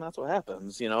 well, then that's what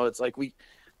happens. It's like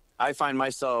I find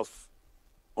myself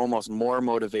almost more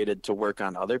motivated to work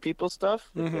on other people's stuff,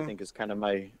 which I think is kind of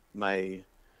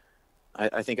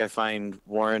I think I find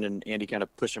Warren and Andy kind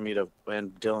of pushing me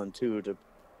and Dylan too, to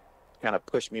kind of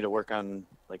push me to work on,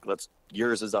 like,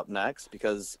 yours is up next,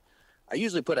 because I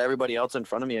usually put everybody else in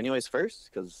front of me anyways first,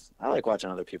 because I like watching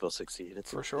other people succeed.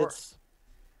 It's for sure.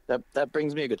 That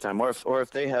brings me a good time. Or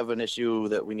if they have an issue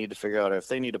that we need to figure out, or if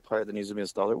they need a part that needs to be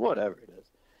installed, or whatever it is,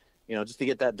 just to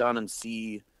get that done and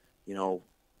see,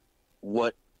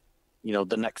 what,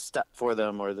 the next step for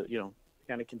them, or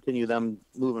kind of continue them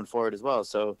moving forward as well.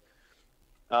 So,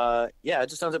 it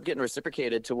just ends up getting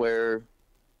reciprocated to where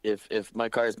if my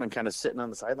car has been kind of sitting on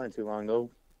the sideline too long, they'll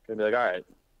be like, all right,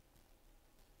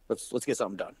 let's get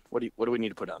something done. What do we need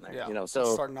to put on there? Yeah,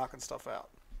 so start knocking stuff out.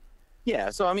 Yeah,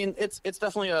 so I mean, it's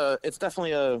definitely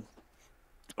a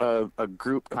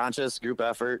group conscious, group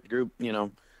effort, group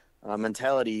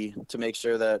mentality to make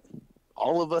sure that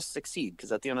all of us succeed.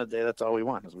 Because at the end of the day, that's all we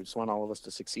want, is we just want all of us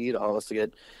to succeed, all of us to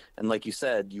get. And like you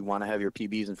said, you want to have your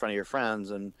PBs in front of your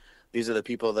friends, and these are the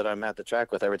people that I'm at the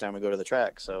track with every time we go to the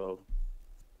track. So,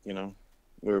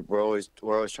 we're always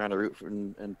trying to root for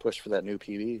and push for that new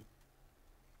PB.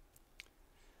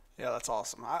 Yeah, that's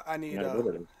awesome. I need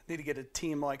to get a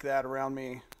team like that around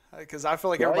me, because I feel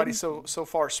like everybody's so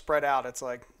far spread out. It's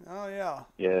like, oh yeah.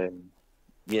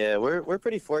 Yeah, we're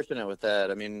pretty fortunate with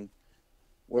that. I mean,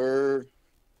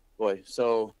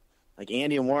 so like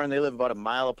Andy and Warren, they live about a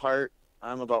mile apart.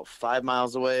 I'm about 5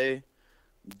 miles away.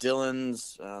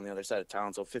 Dylan's on the other side of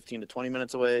town, so 15 to 20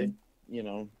 minutes away.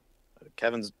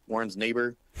 Kevin's Warren's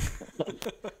neighbor.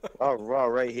 we're all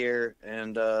right here,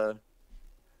 and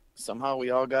somehow we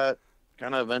all got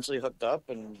kind of eventually hooked up,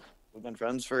 and we've been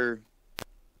friends for,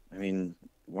 I mean,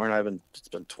 Warren and I it's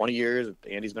been 20 years.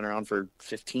 Andy's been around for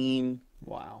 15.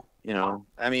 Wow.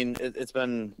 I mean,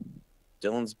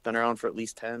 Dylan's been around for at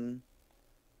least 10,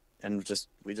 and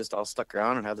we just all stuck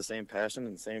around and had the same passion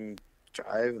and the same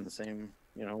drive and the same,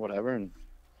 whatever, and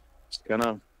just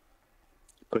gonna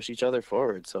push each other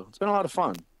forward. So it's been a lot of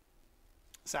fun.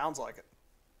 Sounds like it.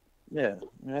 Yeah.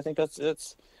 I mean, I think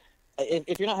it's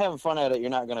if you're not having fun at it, you're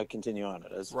not going to continue on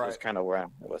it. That's kind of where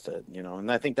I'm at with it,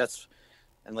 And I think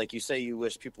and like you say, you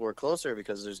wish people were closer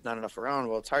because there's not enough around.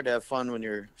 Well, it's hard to have fun when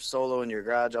you're solo in your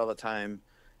garage all the time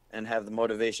and have the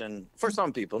motivation. For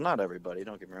some people, not everybody,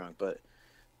 don't get me wrong, but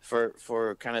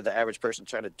for kind of the average person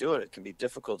trying to do it, it can be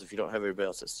difficult if you don't have everybody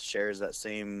else that shares that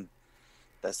same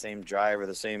drive or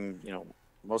the same,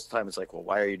 most of the time it's like, well,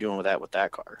 why are you doing that with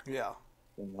that car? Yeah.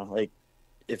 Like,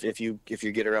 if you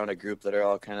get around a group that are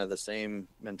all kind of the same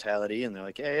mentality and they're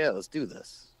like, yeah, let's do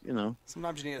this,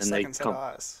 Sometimes you need a and they second set of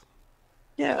eyes.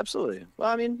 Yeah, absolutely. Well,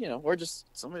 I mean, or just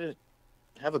somebody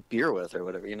to have a beer with or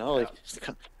whatever, like just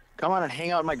come on and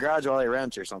hang out in my garage while I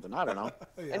rent or something. I don't know.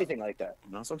 Yeah. Anything like that.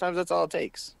 Sometimes that's all it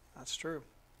takes. That's true.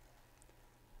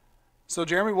 So,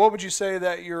 Jeremy, what would you say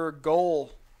that your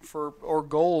goals for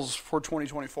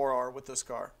 2024 are with this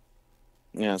car?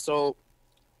 Yeah. So,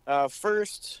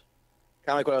 first,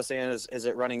 kind of like what I was saying is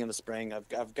it running in the spring?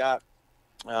 I've got.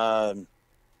 I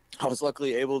was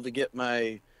luckily able to get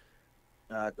my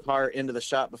car into the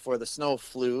shop before the snow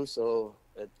flew, so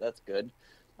that's good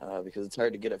because it's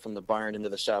hard to get it from the barn into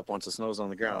the shop once the snow's on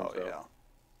the ground. Oh, so. yeah.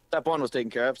 Step one was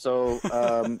taken care of. So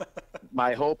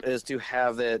my hope is to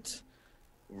have it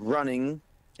running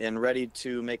and ready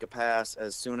to make a pass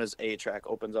as soon as a track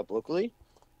opens up locally.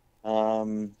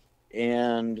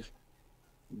 And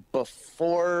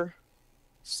before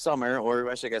summer, or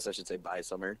actually I guess I should say by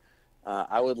summer,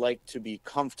 I would like to be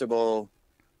comfortable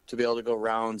to be able to go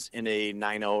rounds in a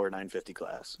 9.0 or 950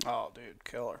 class. Oh, dude,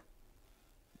 killer.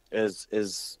 Is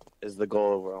the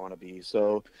goal of where I want to be.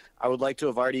 So I would like to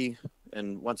have already,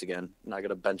 and once again, I'm not going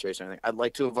to bench race or anything. I'd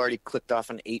like to have already clicked off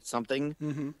an 8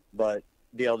 something, but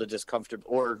be able to just comfortable,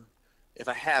 or if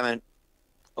I haven't,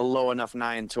 a low enough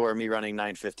 9 to where me running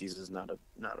 950s is not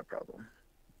a problem.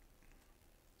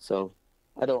 So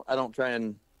I don't try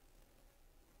and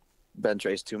bench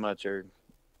race too much, or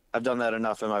I've done that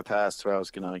enough in my past where I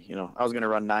was gonna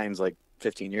run 9s like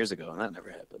 15 years ago, and that never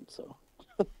happened. So.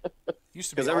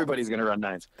 Because everybody's going to run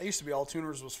 9s. It used to be all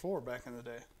tuners was 4 back in the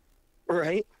day.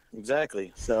 Right?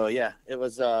 Exactly. So, yeah, it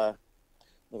was a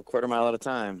quarter mile at a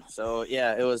time. So,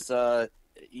 yeah, it was, I'm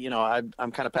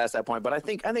kind of past that point. But I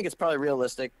think it's probably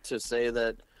realistic to say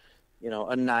that, a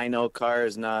 9.0 car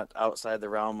is not outside the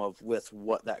realm of with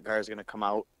what that car is going to come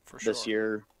out this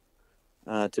year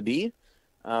to be.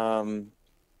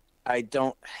 I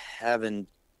don't have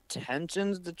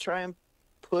intentions to try and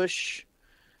push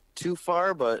too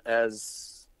far, but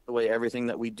as the way everything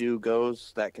that we do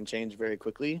goes, that can change very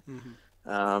quickly.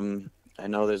 I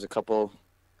know there's a couple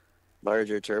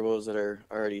larger turbos that are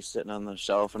already sitting on the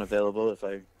shelf and available if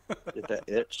I get that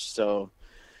itch. So,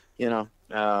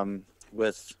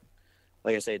 with,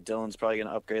 like I say, Dylan's probably going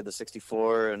to upgrade the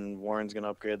 64 and Warren's going to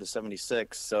upgrade the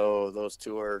 76. So those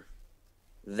two are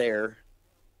there.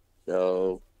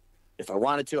 So if I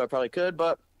wanted to, I probably could,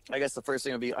 but I guess the first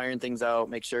thing would be iron things out,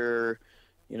 make sure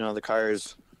the car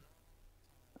is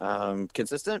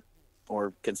consistent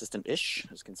or consistent-ish,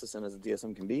 as consistent as a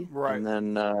DSM can be. Right.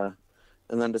 And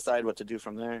then decide what to do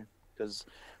from there. Because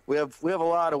we have a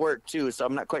lot of work too, so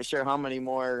I'm not quite sure how many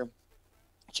more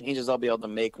changes I'll be able to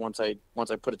make once I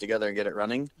put it together and get it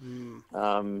running.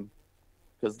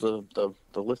 Because the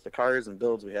list of cars and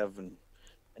builds we have and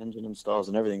engine installs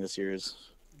and everything this year is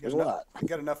a lot. You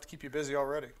got enough to keep you busy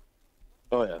already.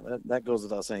 Oh yeah, that goes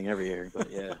without saying every year,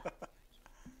 but yeah.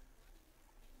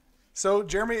 So,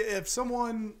 Jeremy, if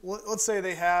someone, let's say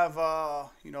they have, a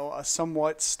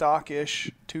somewhat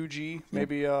stockish 2G,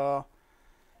 maybe they're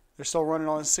still running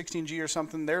on a 16G or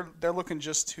something, they're looking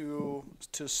just to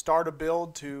start a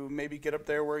build to maybe get up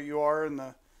there where you are in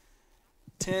the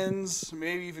 10s,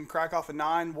 maybe even crack off a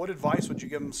 9. What advice would you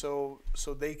give them so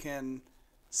they can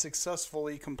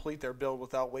successfully complete their build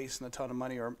without wasting a ton of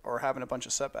money or having a bunch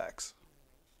of setbacks?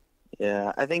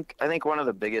 Yeah, I think one of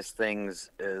the biggest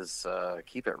things is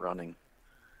keep it running.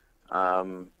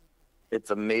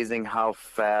 It's amazing how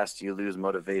fast you lose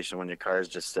motivation when your car is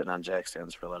just sitting on jack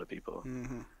stands for a lot of people.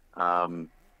 And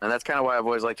that's kind of why I've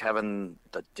always liked having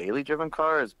the daily driven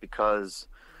car, is because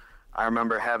I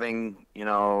remember having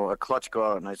a clutch go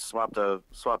out, and I swapped a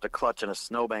clutch in a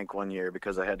snowbank one year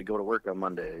because I had to go to work on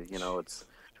Monday.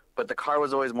 But the car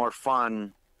was always more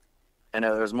fun. And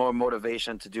there's more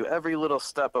motivation to do every little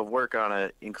step of work on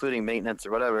it, including maintenance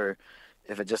or whatever,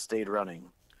 if it just stayed running.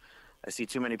 I see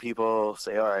too many people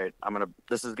say, "All right,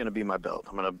 this is gonna be my build.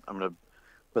 I'm gonna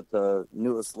put the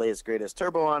newest, latest, greatest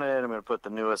turbo on it. I'm gonna put the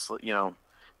newest,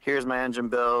 here's my engine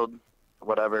build,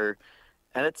 whatever."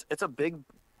 And it's a big.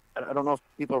 I don't know if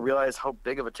people realize how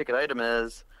big of a ticket item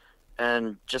is,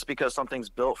 and just because something's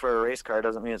built for a race car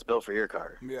doesn't mean it's built for your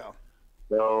car. Yeah.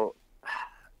 So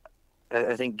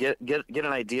I think get an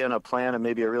idea and a plan and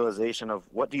maybe a realization of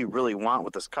what do you really want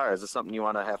with this car. Is this something you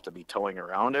want to have to be towing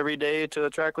around every day to the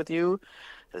track with you?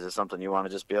 Is it something you want to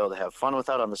just be able to have fun with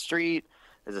out on the street?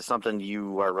 Is it something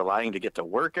you are relying to get to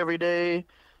work every day?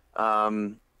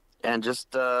 And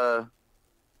just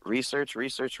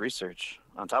research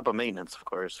on top of maintenance, of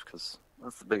course, because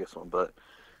that's the biggest one. But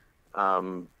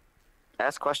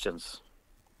ask questions.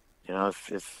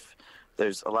 If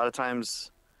there's a lot of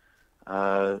times,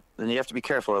 and you have to be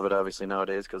careful of it, obviously,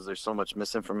 nowadays, because there's so much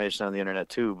misinformation on the internet,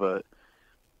 too. But,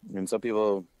 some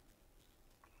people,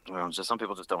 some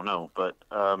people just don't know. But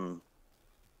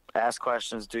ask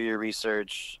questions, do your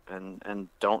research, and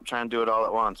don't try and do it all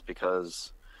at once,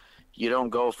 because you don't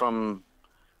go from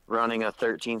running a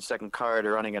 13-second car to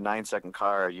running a 9-second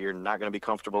car. You're not going to be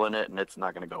comfortable in it, and it's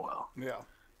not going to go well. Yeah.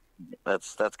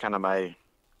 That's kind of my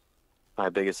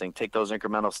biggest thing. Take those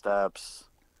incremental steps.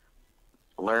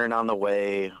 Learn on the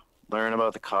way. Learn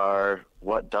about the car.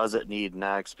 What does it need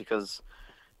next? Because,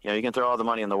 you can throw all the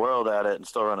money in the world at it and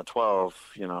still run a 12,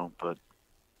 but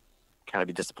kind of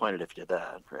be disappointed if you did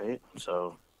that, right?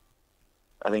 So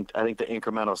I think the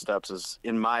incremental steps is,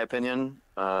 in my opinion,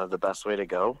 the best way to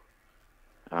go.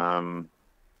 And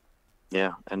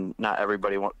not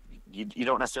everybody you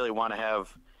don't necessarily want to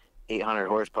have 800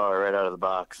 horsepower right out of the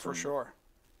box. For sure.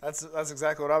 That's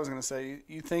exactly what I was going to say.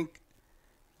 You think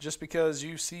just because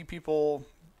you see people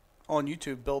on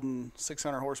YouTube building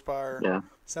 600 horsepower,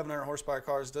 700 horsepower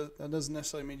cars, that doesn't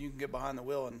necessarily mean you can get behind the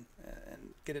wheel and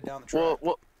get it down the track.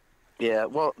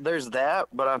 Well, there's that,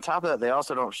 but on top of that, they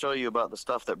also don't show you about the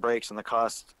stuff that breaks and the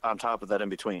cost on top of that in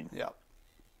between. Yeah.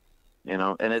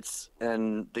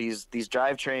 And these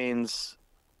drivetrains,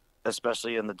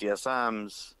 especially in the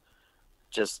DSMs,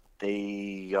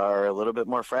 they are a little bit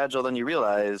more fragile than you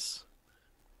realize,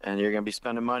 and you're going to be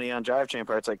spending money on drivetrain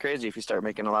parts like crazy if you start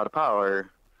making a lot of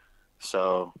power.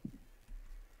 So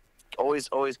always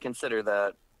consider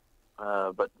that.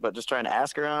 But just trying to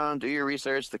ask around, do your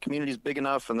research. The community's big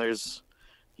enough, and there's,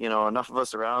 enough of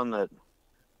us around that.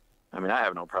 I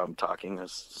have no problem talking.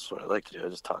 That's what I like to do. I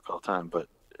just talk all the time. But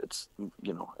it's,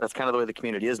 that's kind of the way the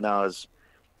community is now. Is,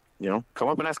 come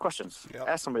up and ask questions. Yep.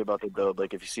 Ask somebody about their build.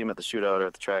 Like if you see them at the shootout or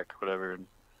at the track or whatever. And,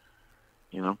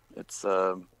 it's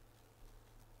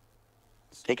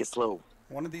take it slow.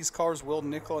 One of these cars will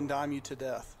nickel and dime you to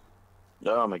death.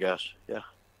 Oh my gosh, yeah.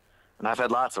 And I've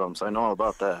had lots of them, so I know all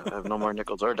about that. I have no more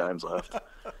nickels or dimes left.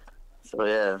 So,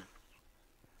 yeah.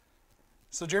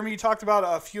 So, Jeremy, you talked about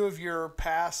a few of your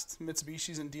past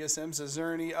Mitsubishis and DSMs. Is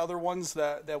there any other ones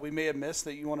that we may have missed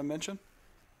that you want to mention?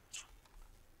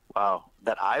 Wow.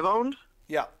 That I've owned?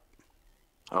 Yeah.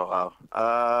 Oh,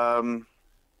 wow.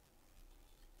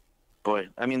 Boy,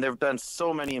 there have been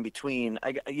so many in between.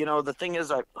 The thing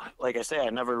is, like I say,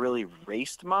 I never really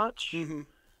raced much. Mm-hmm.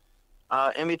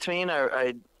 In between,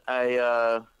 the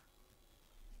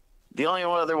only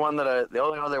other one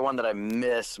that I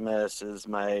miss is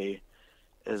my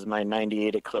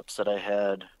 98 Eclipse that I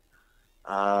had,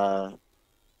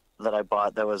 that I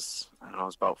bought. That was, it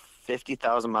was about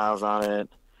 50,000 miles on it.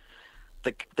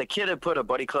 The kid had put a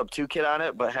Buddy Club 2 kit on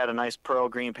it, but had a nice pearl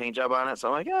green paint job on it. So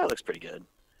I'm like, yeah, it looks pretty good.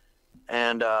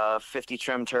 And 50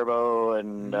 trim turbo,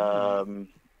 and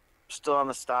still on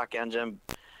the stock engine.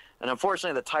 And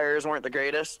unfortunately, the tires weren't the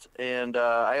greatest, and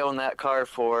I owned that car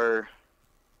for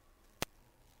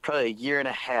probably a year and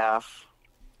a half,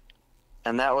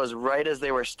 and that was right as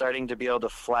they were starting to be able to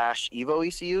flash Evo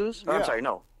ECUs. Yeah.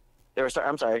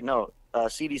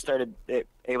 CD started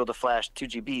able to flash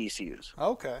 2GB ECUs.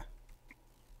 Okay.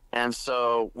 And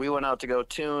so we went out to go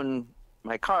tune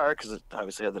my car, because it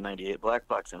obviously had the 98 black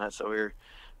box in it, so we were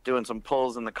doing some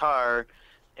pulls in the car,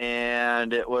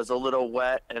 and it was a little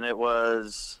wet, and we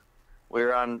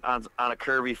were on a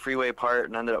curvy freeway part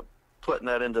and ended up putting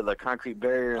that into the concrete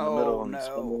barrier in the middle and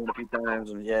spinning it a few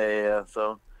times. And yeah.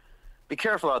 So be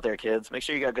careful out there, kids. Make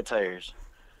sure you got good tires.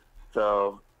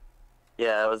 So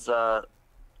yeah, it was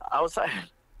outside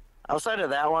of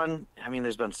that one.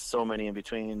 There's been so many in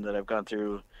between that I've gone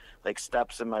through, like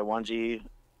steps in my 1G.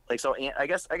 Like, so I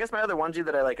guess my other 1G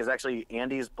that I like is actually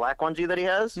Andy's black 1G that he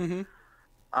has. Mm-hmm.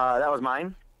 That was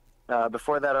mine.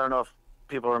 Before that, I don't know if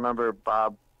people remember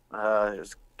Bob.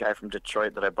 This guy from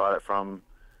Detroit that I bought it from.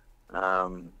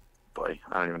 Boy,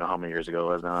 I don't even know how many years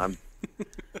ago it was now.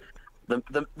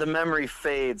 The memory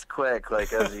fades quick,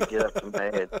 like as you get up to my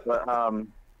age. But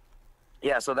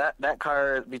yeah, so that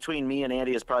car between me and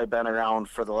Andy has probably been around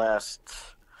for the last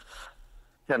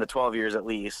 10 to 12 years at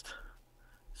least.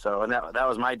 So, and that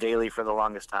was my daily for the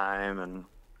longest time, and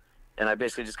I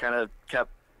basically just kind of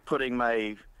kept putting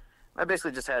I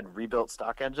basically just had rebuilt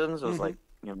stock engines. It was like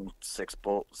 6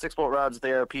 bolt rods,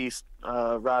 the ARP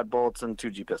rod bolts, and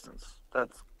 2G pistons. That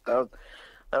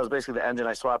was basically the engine.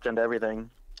 I swapped into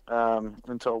everything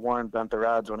until Warren bent the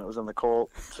rods when it was in the Colt.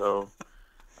 So,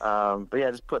 but yeah,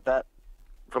 just put that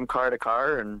from car to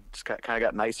car, and just kind of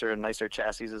got nicer and nicer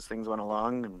chassis as things went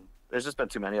along. And there's just been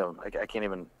too many of them. I can't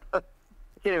even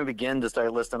begin to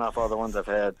start listing off all the ones I've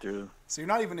had through. So you're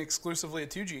not even exclusively a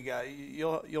 2G guy.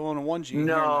 You'll own a 1G.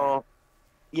 No.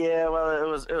 Yeah,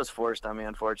 well, it was forced on me,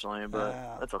 unfortunately,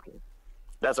 but that's okay.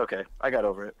 That's okay. I got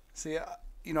over it. See,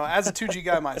 as a 2G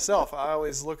guy myself, I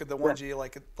always look at the 1G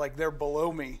like they're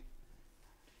below me.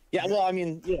 Yeah, well, I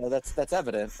mean, that's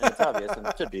evident and it's obvious and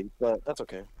it should be, but that's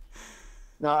okay.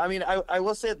 No, I mean, I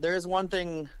will say there's one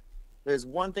thing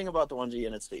about the 1G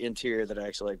and it's the interior that I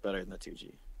actually like better than the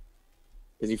 2G.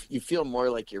 Because you feel more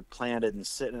like you're planted and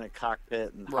sitting in a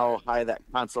cockpit and how high that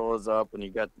console is up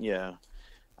and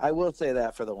I will say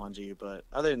that for the 1G, but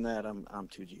other than that, I'm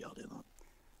 2G all day long.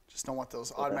 Just don't want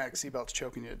those automatic seatbelts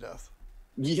choking you to death.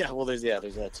 Yeah, well, there's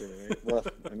that too, right? Well,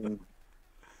 I mean,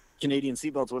 Canadian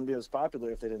seatbelts wouldn't be as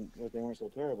popular if they weren't so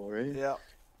terrible, right? Yeah.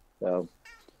 So,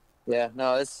 yeah,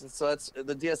 no, that's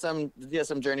the DSM. The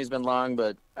DSM journey's been long,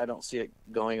 but I don't see it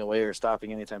going away or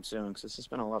stopping anytime soon because it's just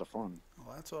been a lot of fun.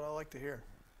 Well, that's what I like to hear.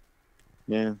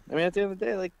 Yeah, I mean, at the end of the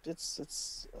day, like it's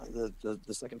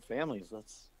the second families.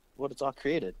 That's what it's all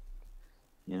created.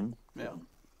 Yeah.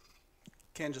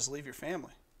 Can't just leave your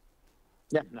family.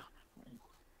 Yeah, no.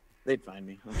 They'd find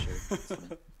me, I'm sure.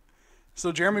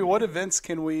 So, Jeremy, what events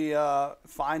can we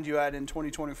find you at in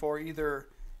 2024, either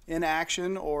in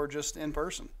action or just in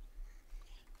person?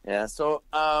 Yeah, so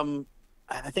I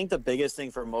think the biggest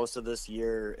thing for most of this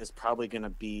year is probably going to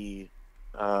be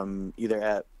either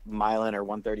at Milan or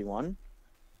 131,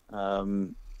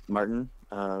 Martin.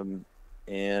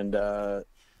 And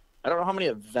I don't know how many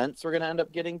events we're going to end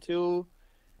up getting to.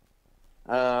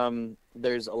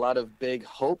 There's a lot of big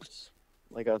hopes.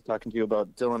 Like I was talking to you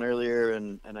about Dylan earlier,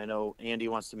 and I know Andy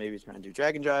wants to maybe try and do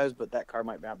Dragon Drives, but that car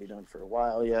might not be done for a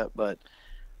while yet. But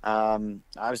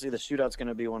obviously the shootout's going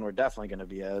to be one we're definitely going to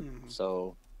be at. Mm-hmm.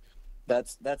 So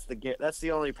that's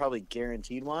the only probably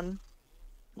guaranteed one,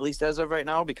 at least as of right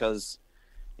now, because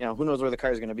who knows where the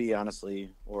car is going to be,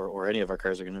 honestly, or any of our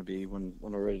cars are going to be when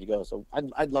we're ready to go. So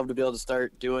I'd love to be able to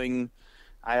start doing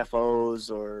IFOs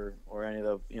or any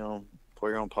of the pour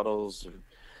your own puddles.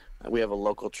 We have a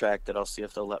local track that I'll see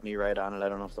if they'll let me ride on it. I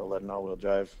don't know if they'll let an all-wheel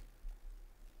drive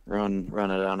run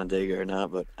it on a Dega or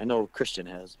not, but I know Christian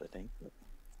has, I think. But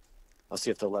I'll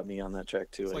see if they'll let me on that track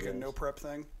too. It's like a no prep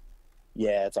thing?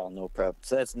 Yeah, it's all no prep.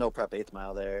 So that's no prep 8th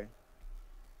mile there.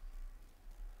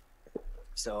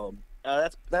 So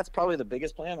that's probably the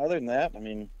biggest plan. Other than that, I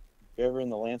mean, if you're ever in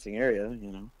the Lansing area,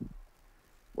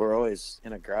 we're always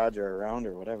in a garage or around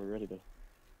or whatever, ready to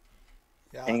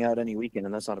hang out any weekend,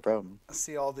 and that's not a problem. I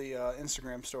see all the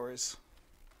Instagram stories.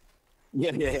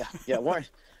 Yeah.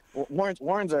 Warren's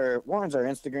our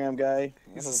Instagram guy.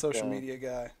 He's a social media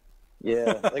guy.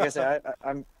 Yeah, like I said,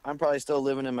 I'm probably still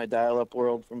living in my dial-up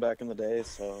world from back in the day,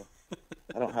 so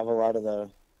I don't have a lot of the.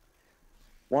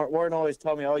 Warren always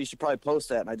tell me, "Oh, you should probably post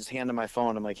that," and I just hand him my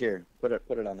phone. I'm like, "Here, put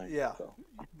it on there." Yeah, so.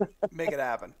 Make it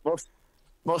happen.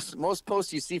 Most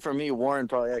posts you see from me, Warren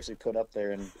probably actually put up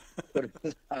there and put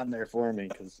it on there for me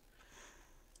because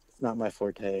it's not my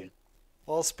forte.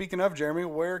 Well, speaking of, Jeremy,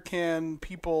 where can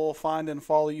people find and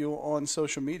follow you on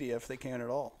social media if they can at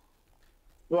all?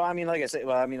 Well, I mean, like I say,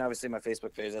 obviously my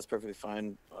Facebook page, that's perfectly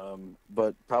fine.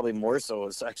 But probably more so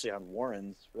is actually on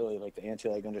Warren's, really, like the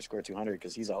antilag_200,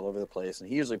 because he's all over the place. And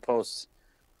he usually posts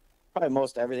probably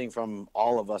most everything from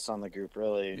all of us on the group,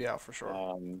 really. Yeah, for sure.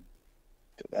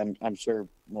 I'm sure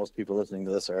most people listening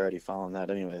to this are already following that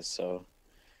anyways. So,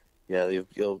 yeah,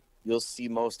 you'll see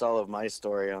most all of my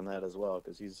story on that as well,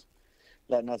 because he's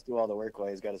letting us do all the work while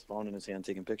he's got his phone in his hand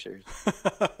taking pictures.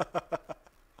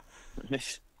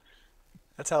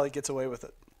 That's how he gets away with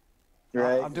it.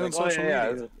 Right. I'm doing social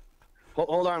media.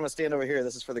 Hold on, I'm going to stand over here.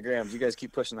 This is for the grams. You guys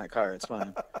keep pushing that car. It's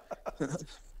fine.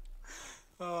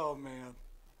 Oh, man.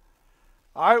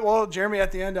 All right, well, Jeremy,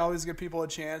 at the end, I always give people a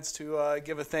chance to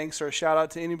give a thanks or a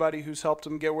shout-out to anybody who's helped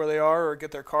them get where they are or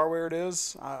get their car where it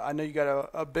is. I know you got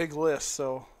a big list,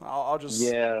 so I'll just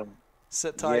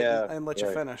sit tight and let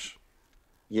you finish.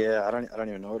 Yeah, I don't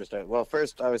even know where to start. Well,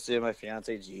 first, obviously, my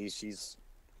fiance, G, she's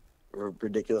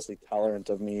ridiculously tolerant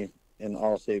of me in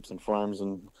all shapes and forms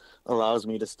and allows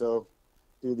me to still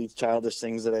do these childish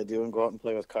things that I do and go out and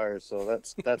play with cars. So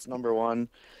that's number one.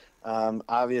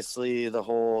 Obviously the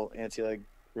whole anti-leg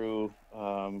crew,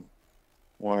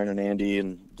 Warren and Andy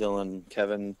and Dylan,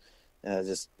 Kevin,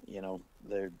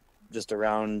 they're just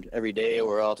around every day.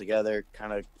 We're all together,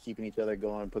 kind of keeping each other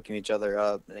going, picking each other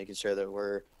up, making sure that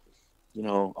we're,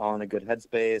 all in a good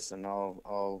headspace and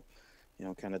all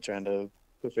kind of trying to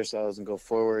push ourselves and go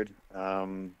forward.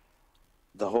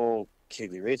 The whole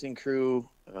Kegley Racing crew,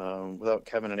 without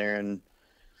Kevin and Aaron,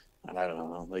 I don't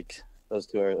know, like those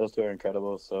two are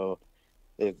incredible. So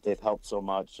they've helped so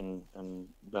much and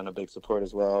been a big support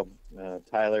as well.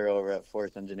 Tyler over at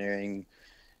Fourth Engineering,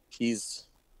 he's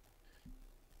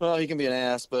Well, he can be an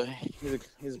ass, but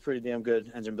he's a pretty damn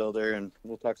good engine builder, and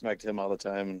we'll talk smack to him all the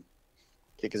time and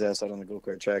kick his ass out on the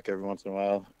go-kart track every once in a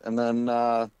while. And then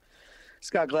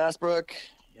Scott Glassbrook,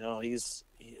 he's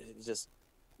just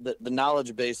the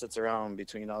knowledge base that's around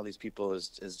between all these people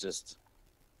is just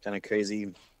kind of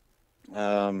crazy.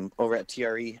 Over at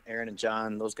TRE, Aaron and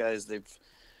John, those guys,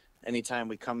 anytime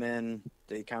we come in,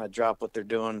 they kind of drop what they're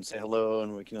doing and say hello,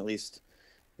 and we can at least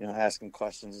ask them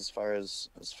questions as far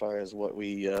as what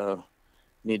we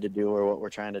need to do or what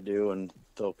we're trying to do, and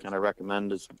they'll kind of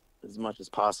recommend as much as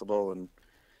possible. And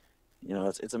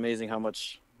it's amazing how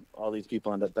much all these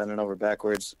people end up bending over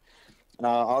backwards.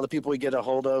 All the people we get a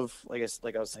hold of, like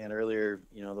I was saying earlier,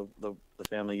 the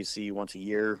family you see once a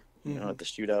year, at the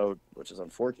shootout, which is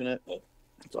unfortunate, but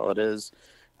that's all it is.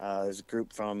 There's a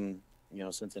group from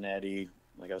Cincinnati,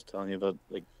 like I was telling you about,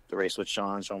 like the race with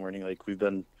Sean Warning. Like we've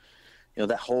been,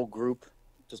 that whole group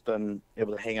just been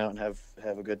able to hang out and have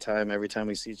a good time every time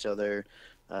we see each other.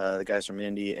 The guys from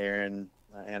Indy, Aaron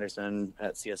Anderson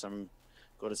at CSM,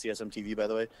 go to CSM TV, by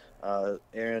the way.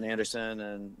 Aaron Anderson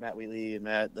and Matt Wheatley and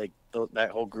Matt, like that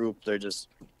whole group, they're just,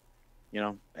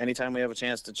 anytime we have a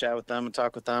chance to chat with them and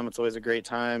talk with them, it's always a great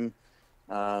time.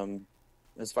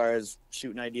 As far as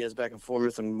shooting ideas back and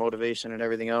forth and motivation and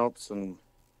everything else. And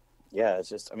yeah, it's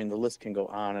just, the list can go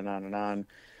on and on and on.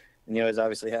 And you always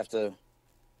obviously have to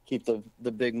keep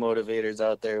the big motivators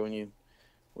out there when you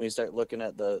start looking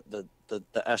at the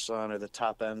echelon or the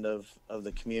top end of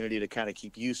the community to kind of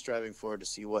keep you striving forward to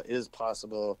see what is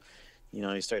possible.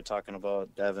 You start talking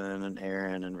about Devin and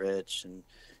Aaron and Rich and,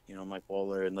 Mike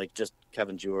Wohler and like just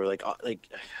Kevin Jewer,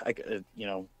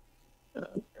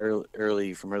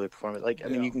 early performance.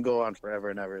 You can go on forever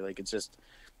and ever. Like, it's just,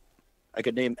 I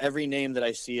could name every name that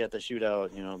I see at the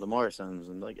shootout, the Morrisons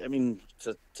and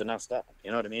to not stop,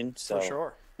 you know what I mean? So, for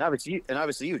sure. And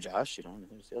obviously you, Josh,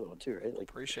 there's the other one too, right? Like,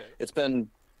 appreciate it. It's been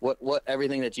what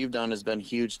everything that you've done has been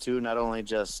huge too. Not only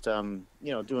just,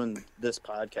 doing this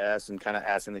podcast and kind of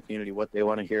asking the community what they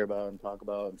want to hear about and talk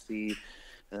about and see.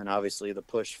 And then obviously the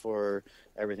push for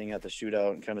everything at the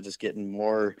shootout and kind of just getting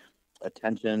more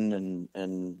attention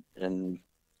and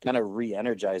kind of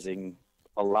re-energizing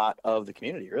a lot of the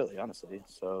community, really, honestly.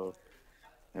 So,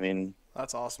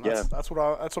 that's awesome. Yeah. That's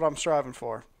what I'm striving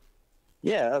for.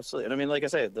 Yeah, absolutely. And like I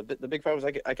say, the big problem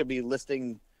is I could be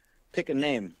listing, pick a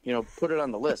name, put it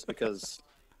on the list because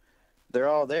they're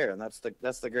all there. And that's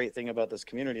the great thing about this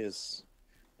community is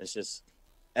it's just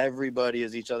everybody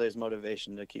is each other's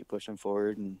motivation to keep pushing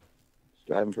forward and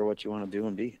striving for what you want to do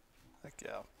and be. Heck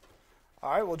yeah.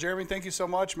 All right. Well, Jeremy, thank you so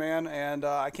much, man. And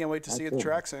I can't wait to see you at the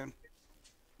track soon.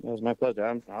 It was my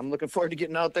pleasure. I'm looking forward to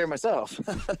getting out there myself.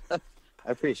 I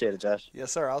appreciate it, Josh.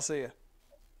 Yes, sir. I'll see you.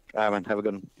 All right, man. Have a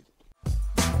good one.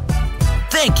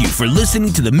 Thank you for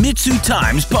listening to the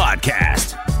MitsuTimes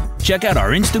podcast. Check out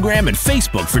our Instagram and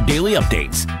Facebook for daily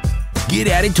updates. Get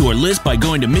added to our list by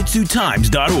going to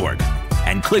MitsuTimes.org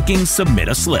and clicking Submit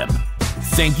a Slip.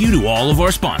 Thank you to all of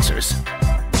our sponsors.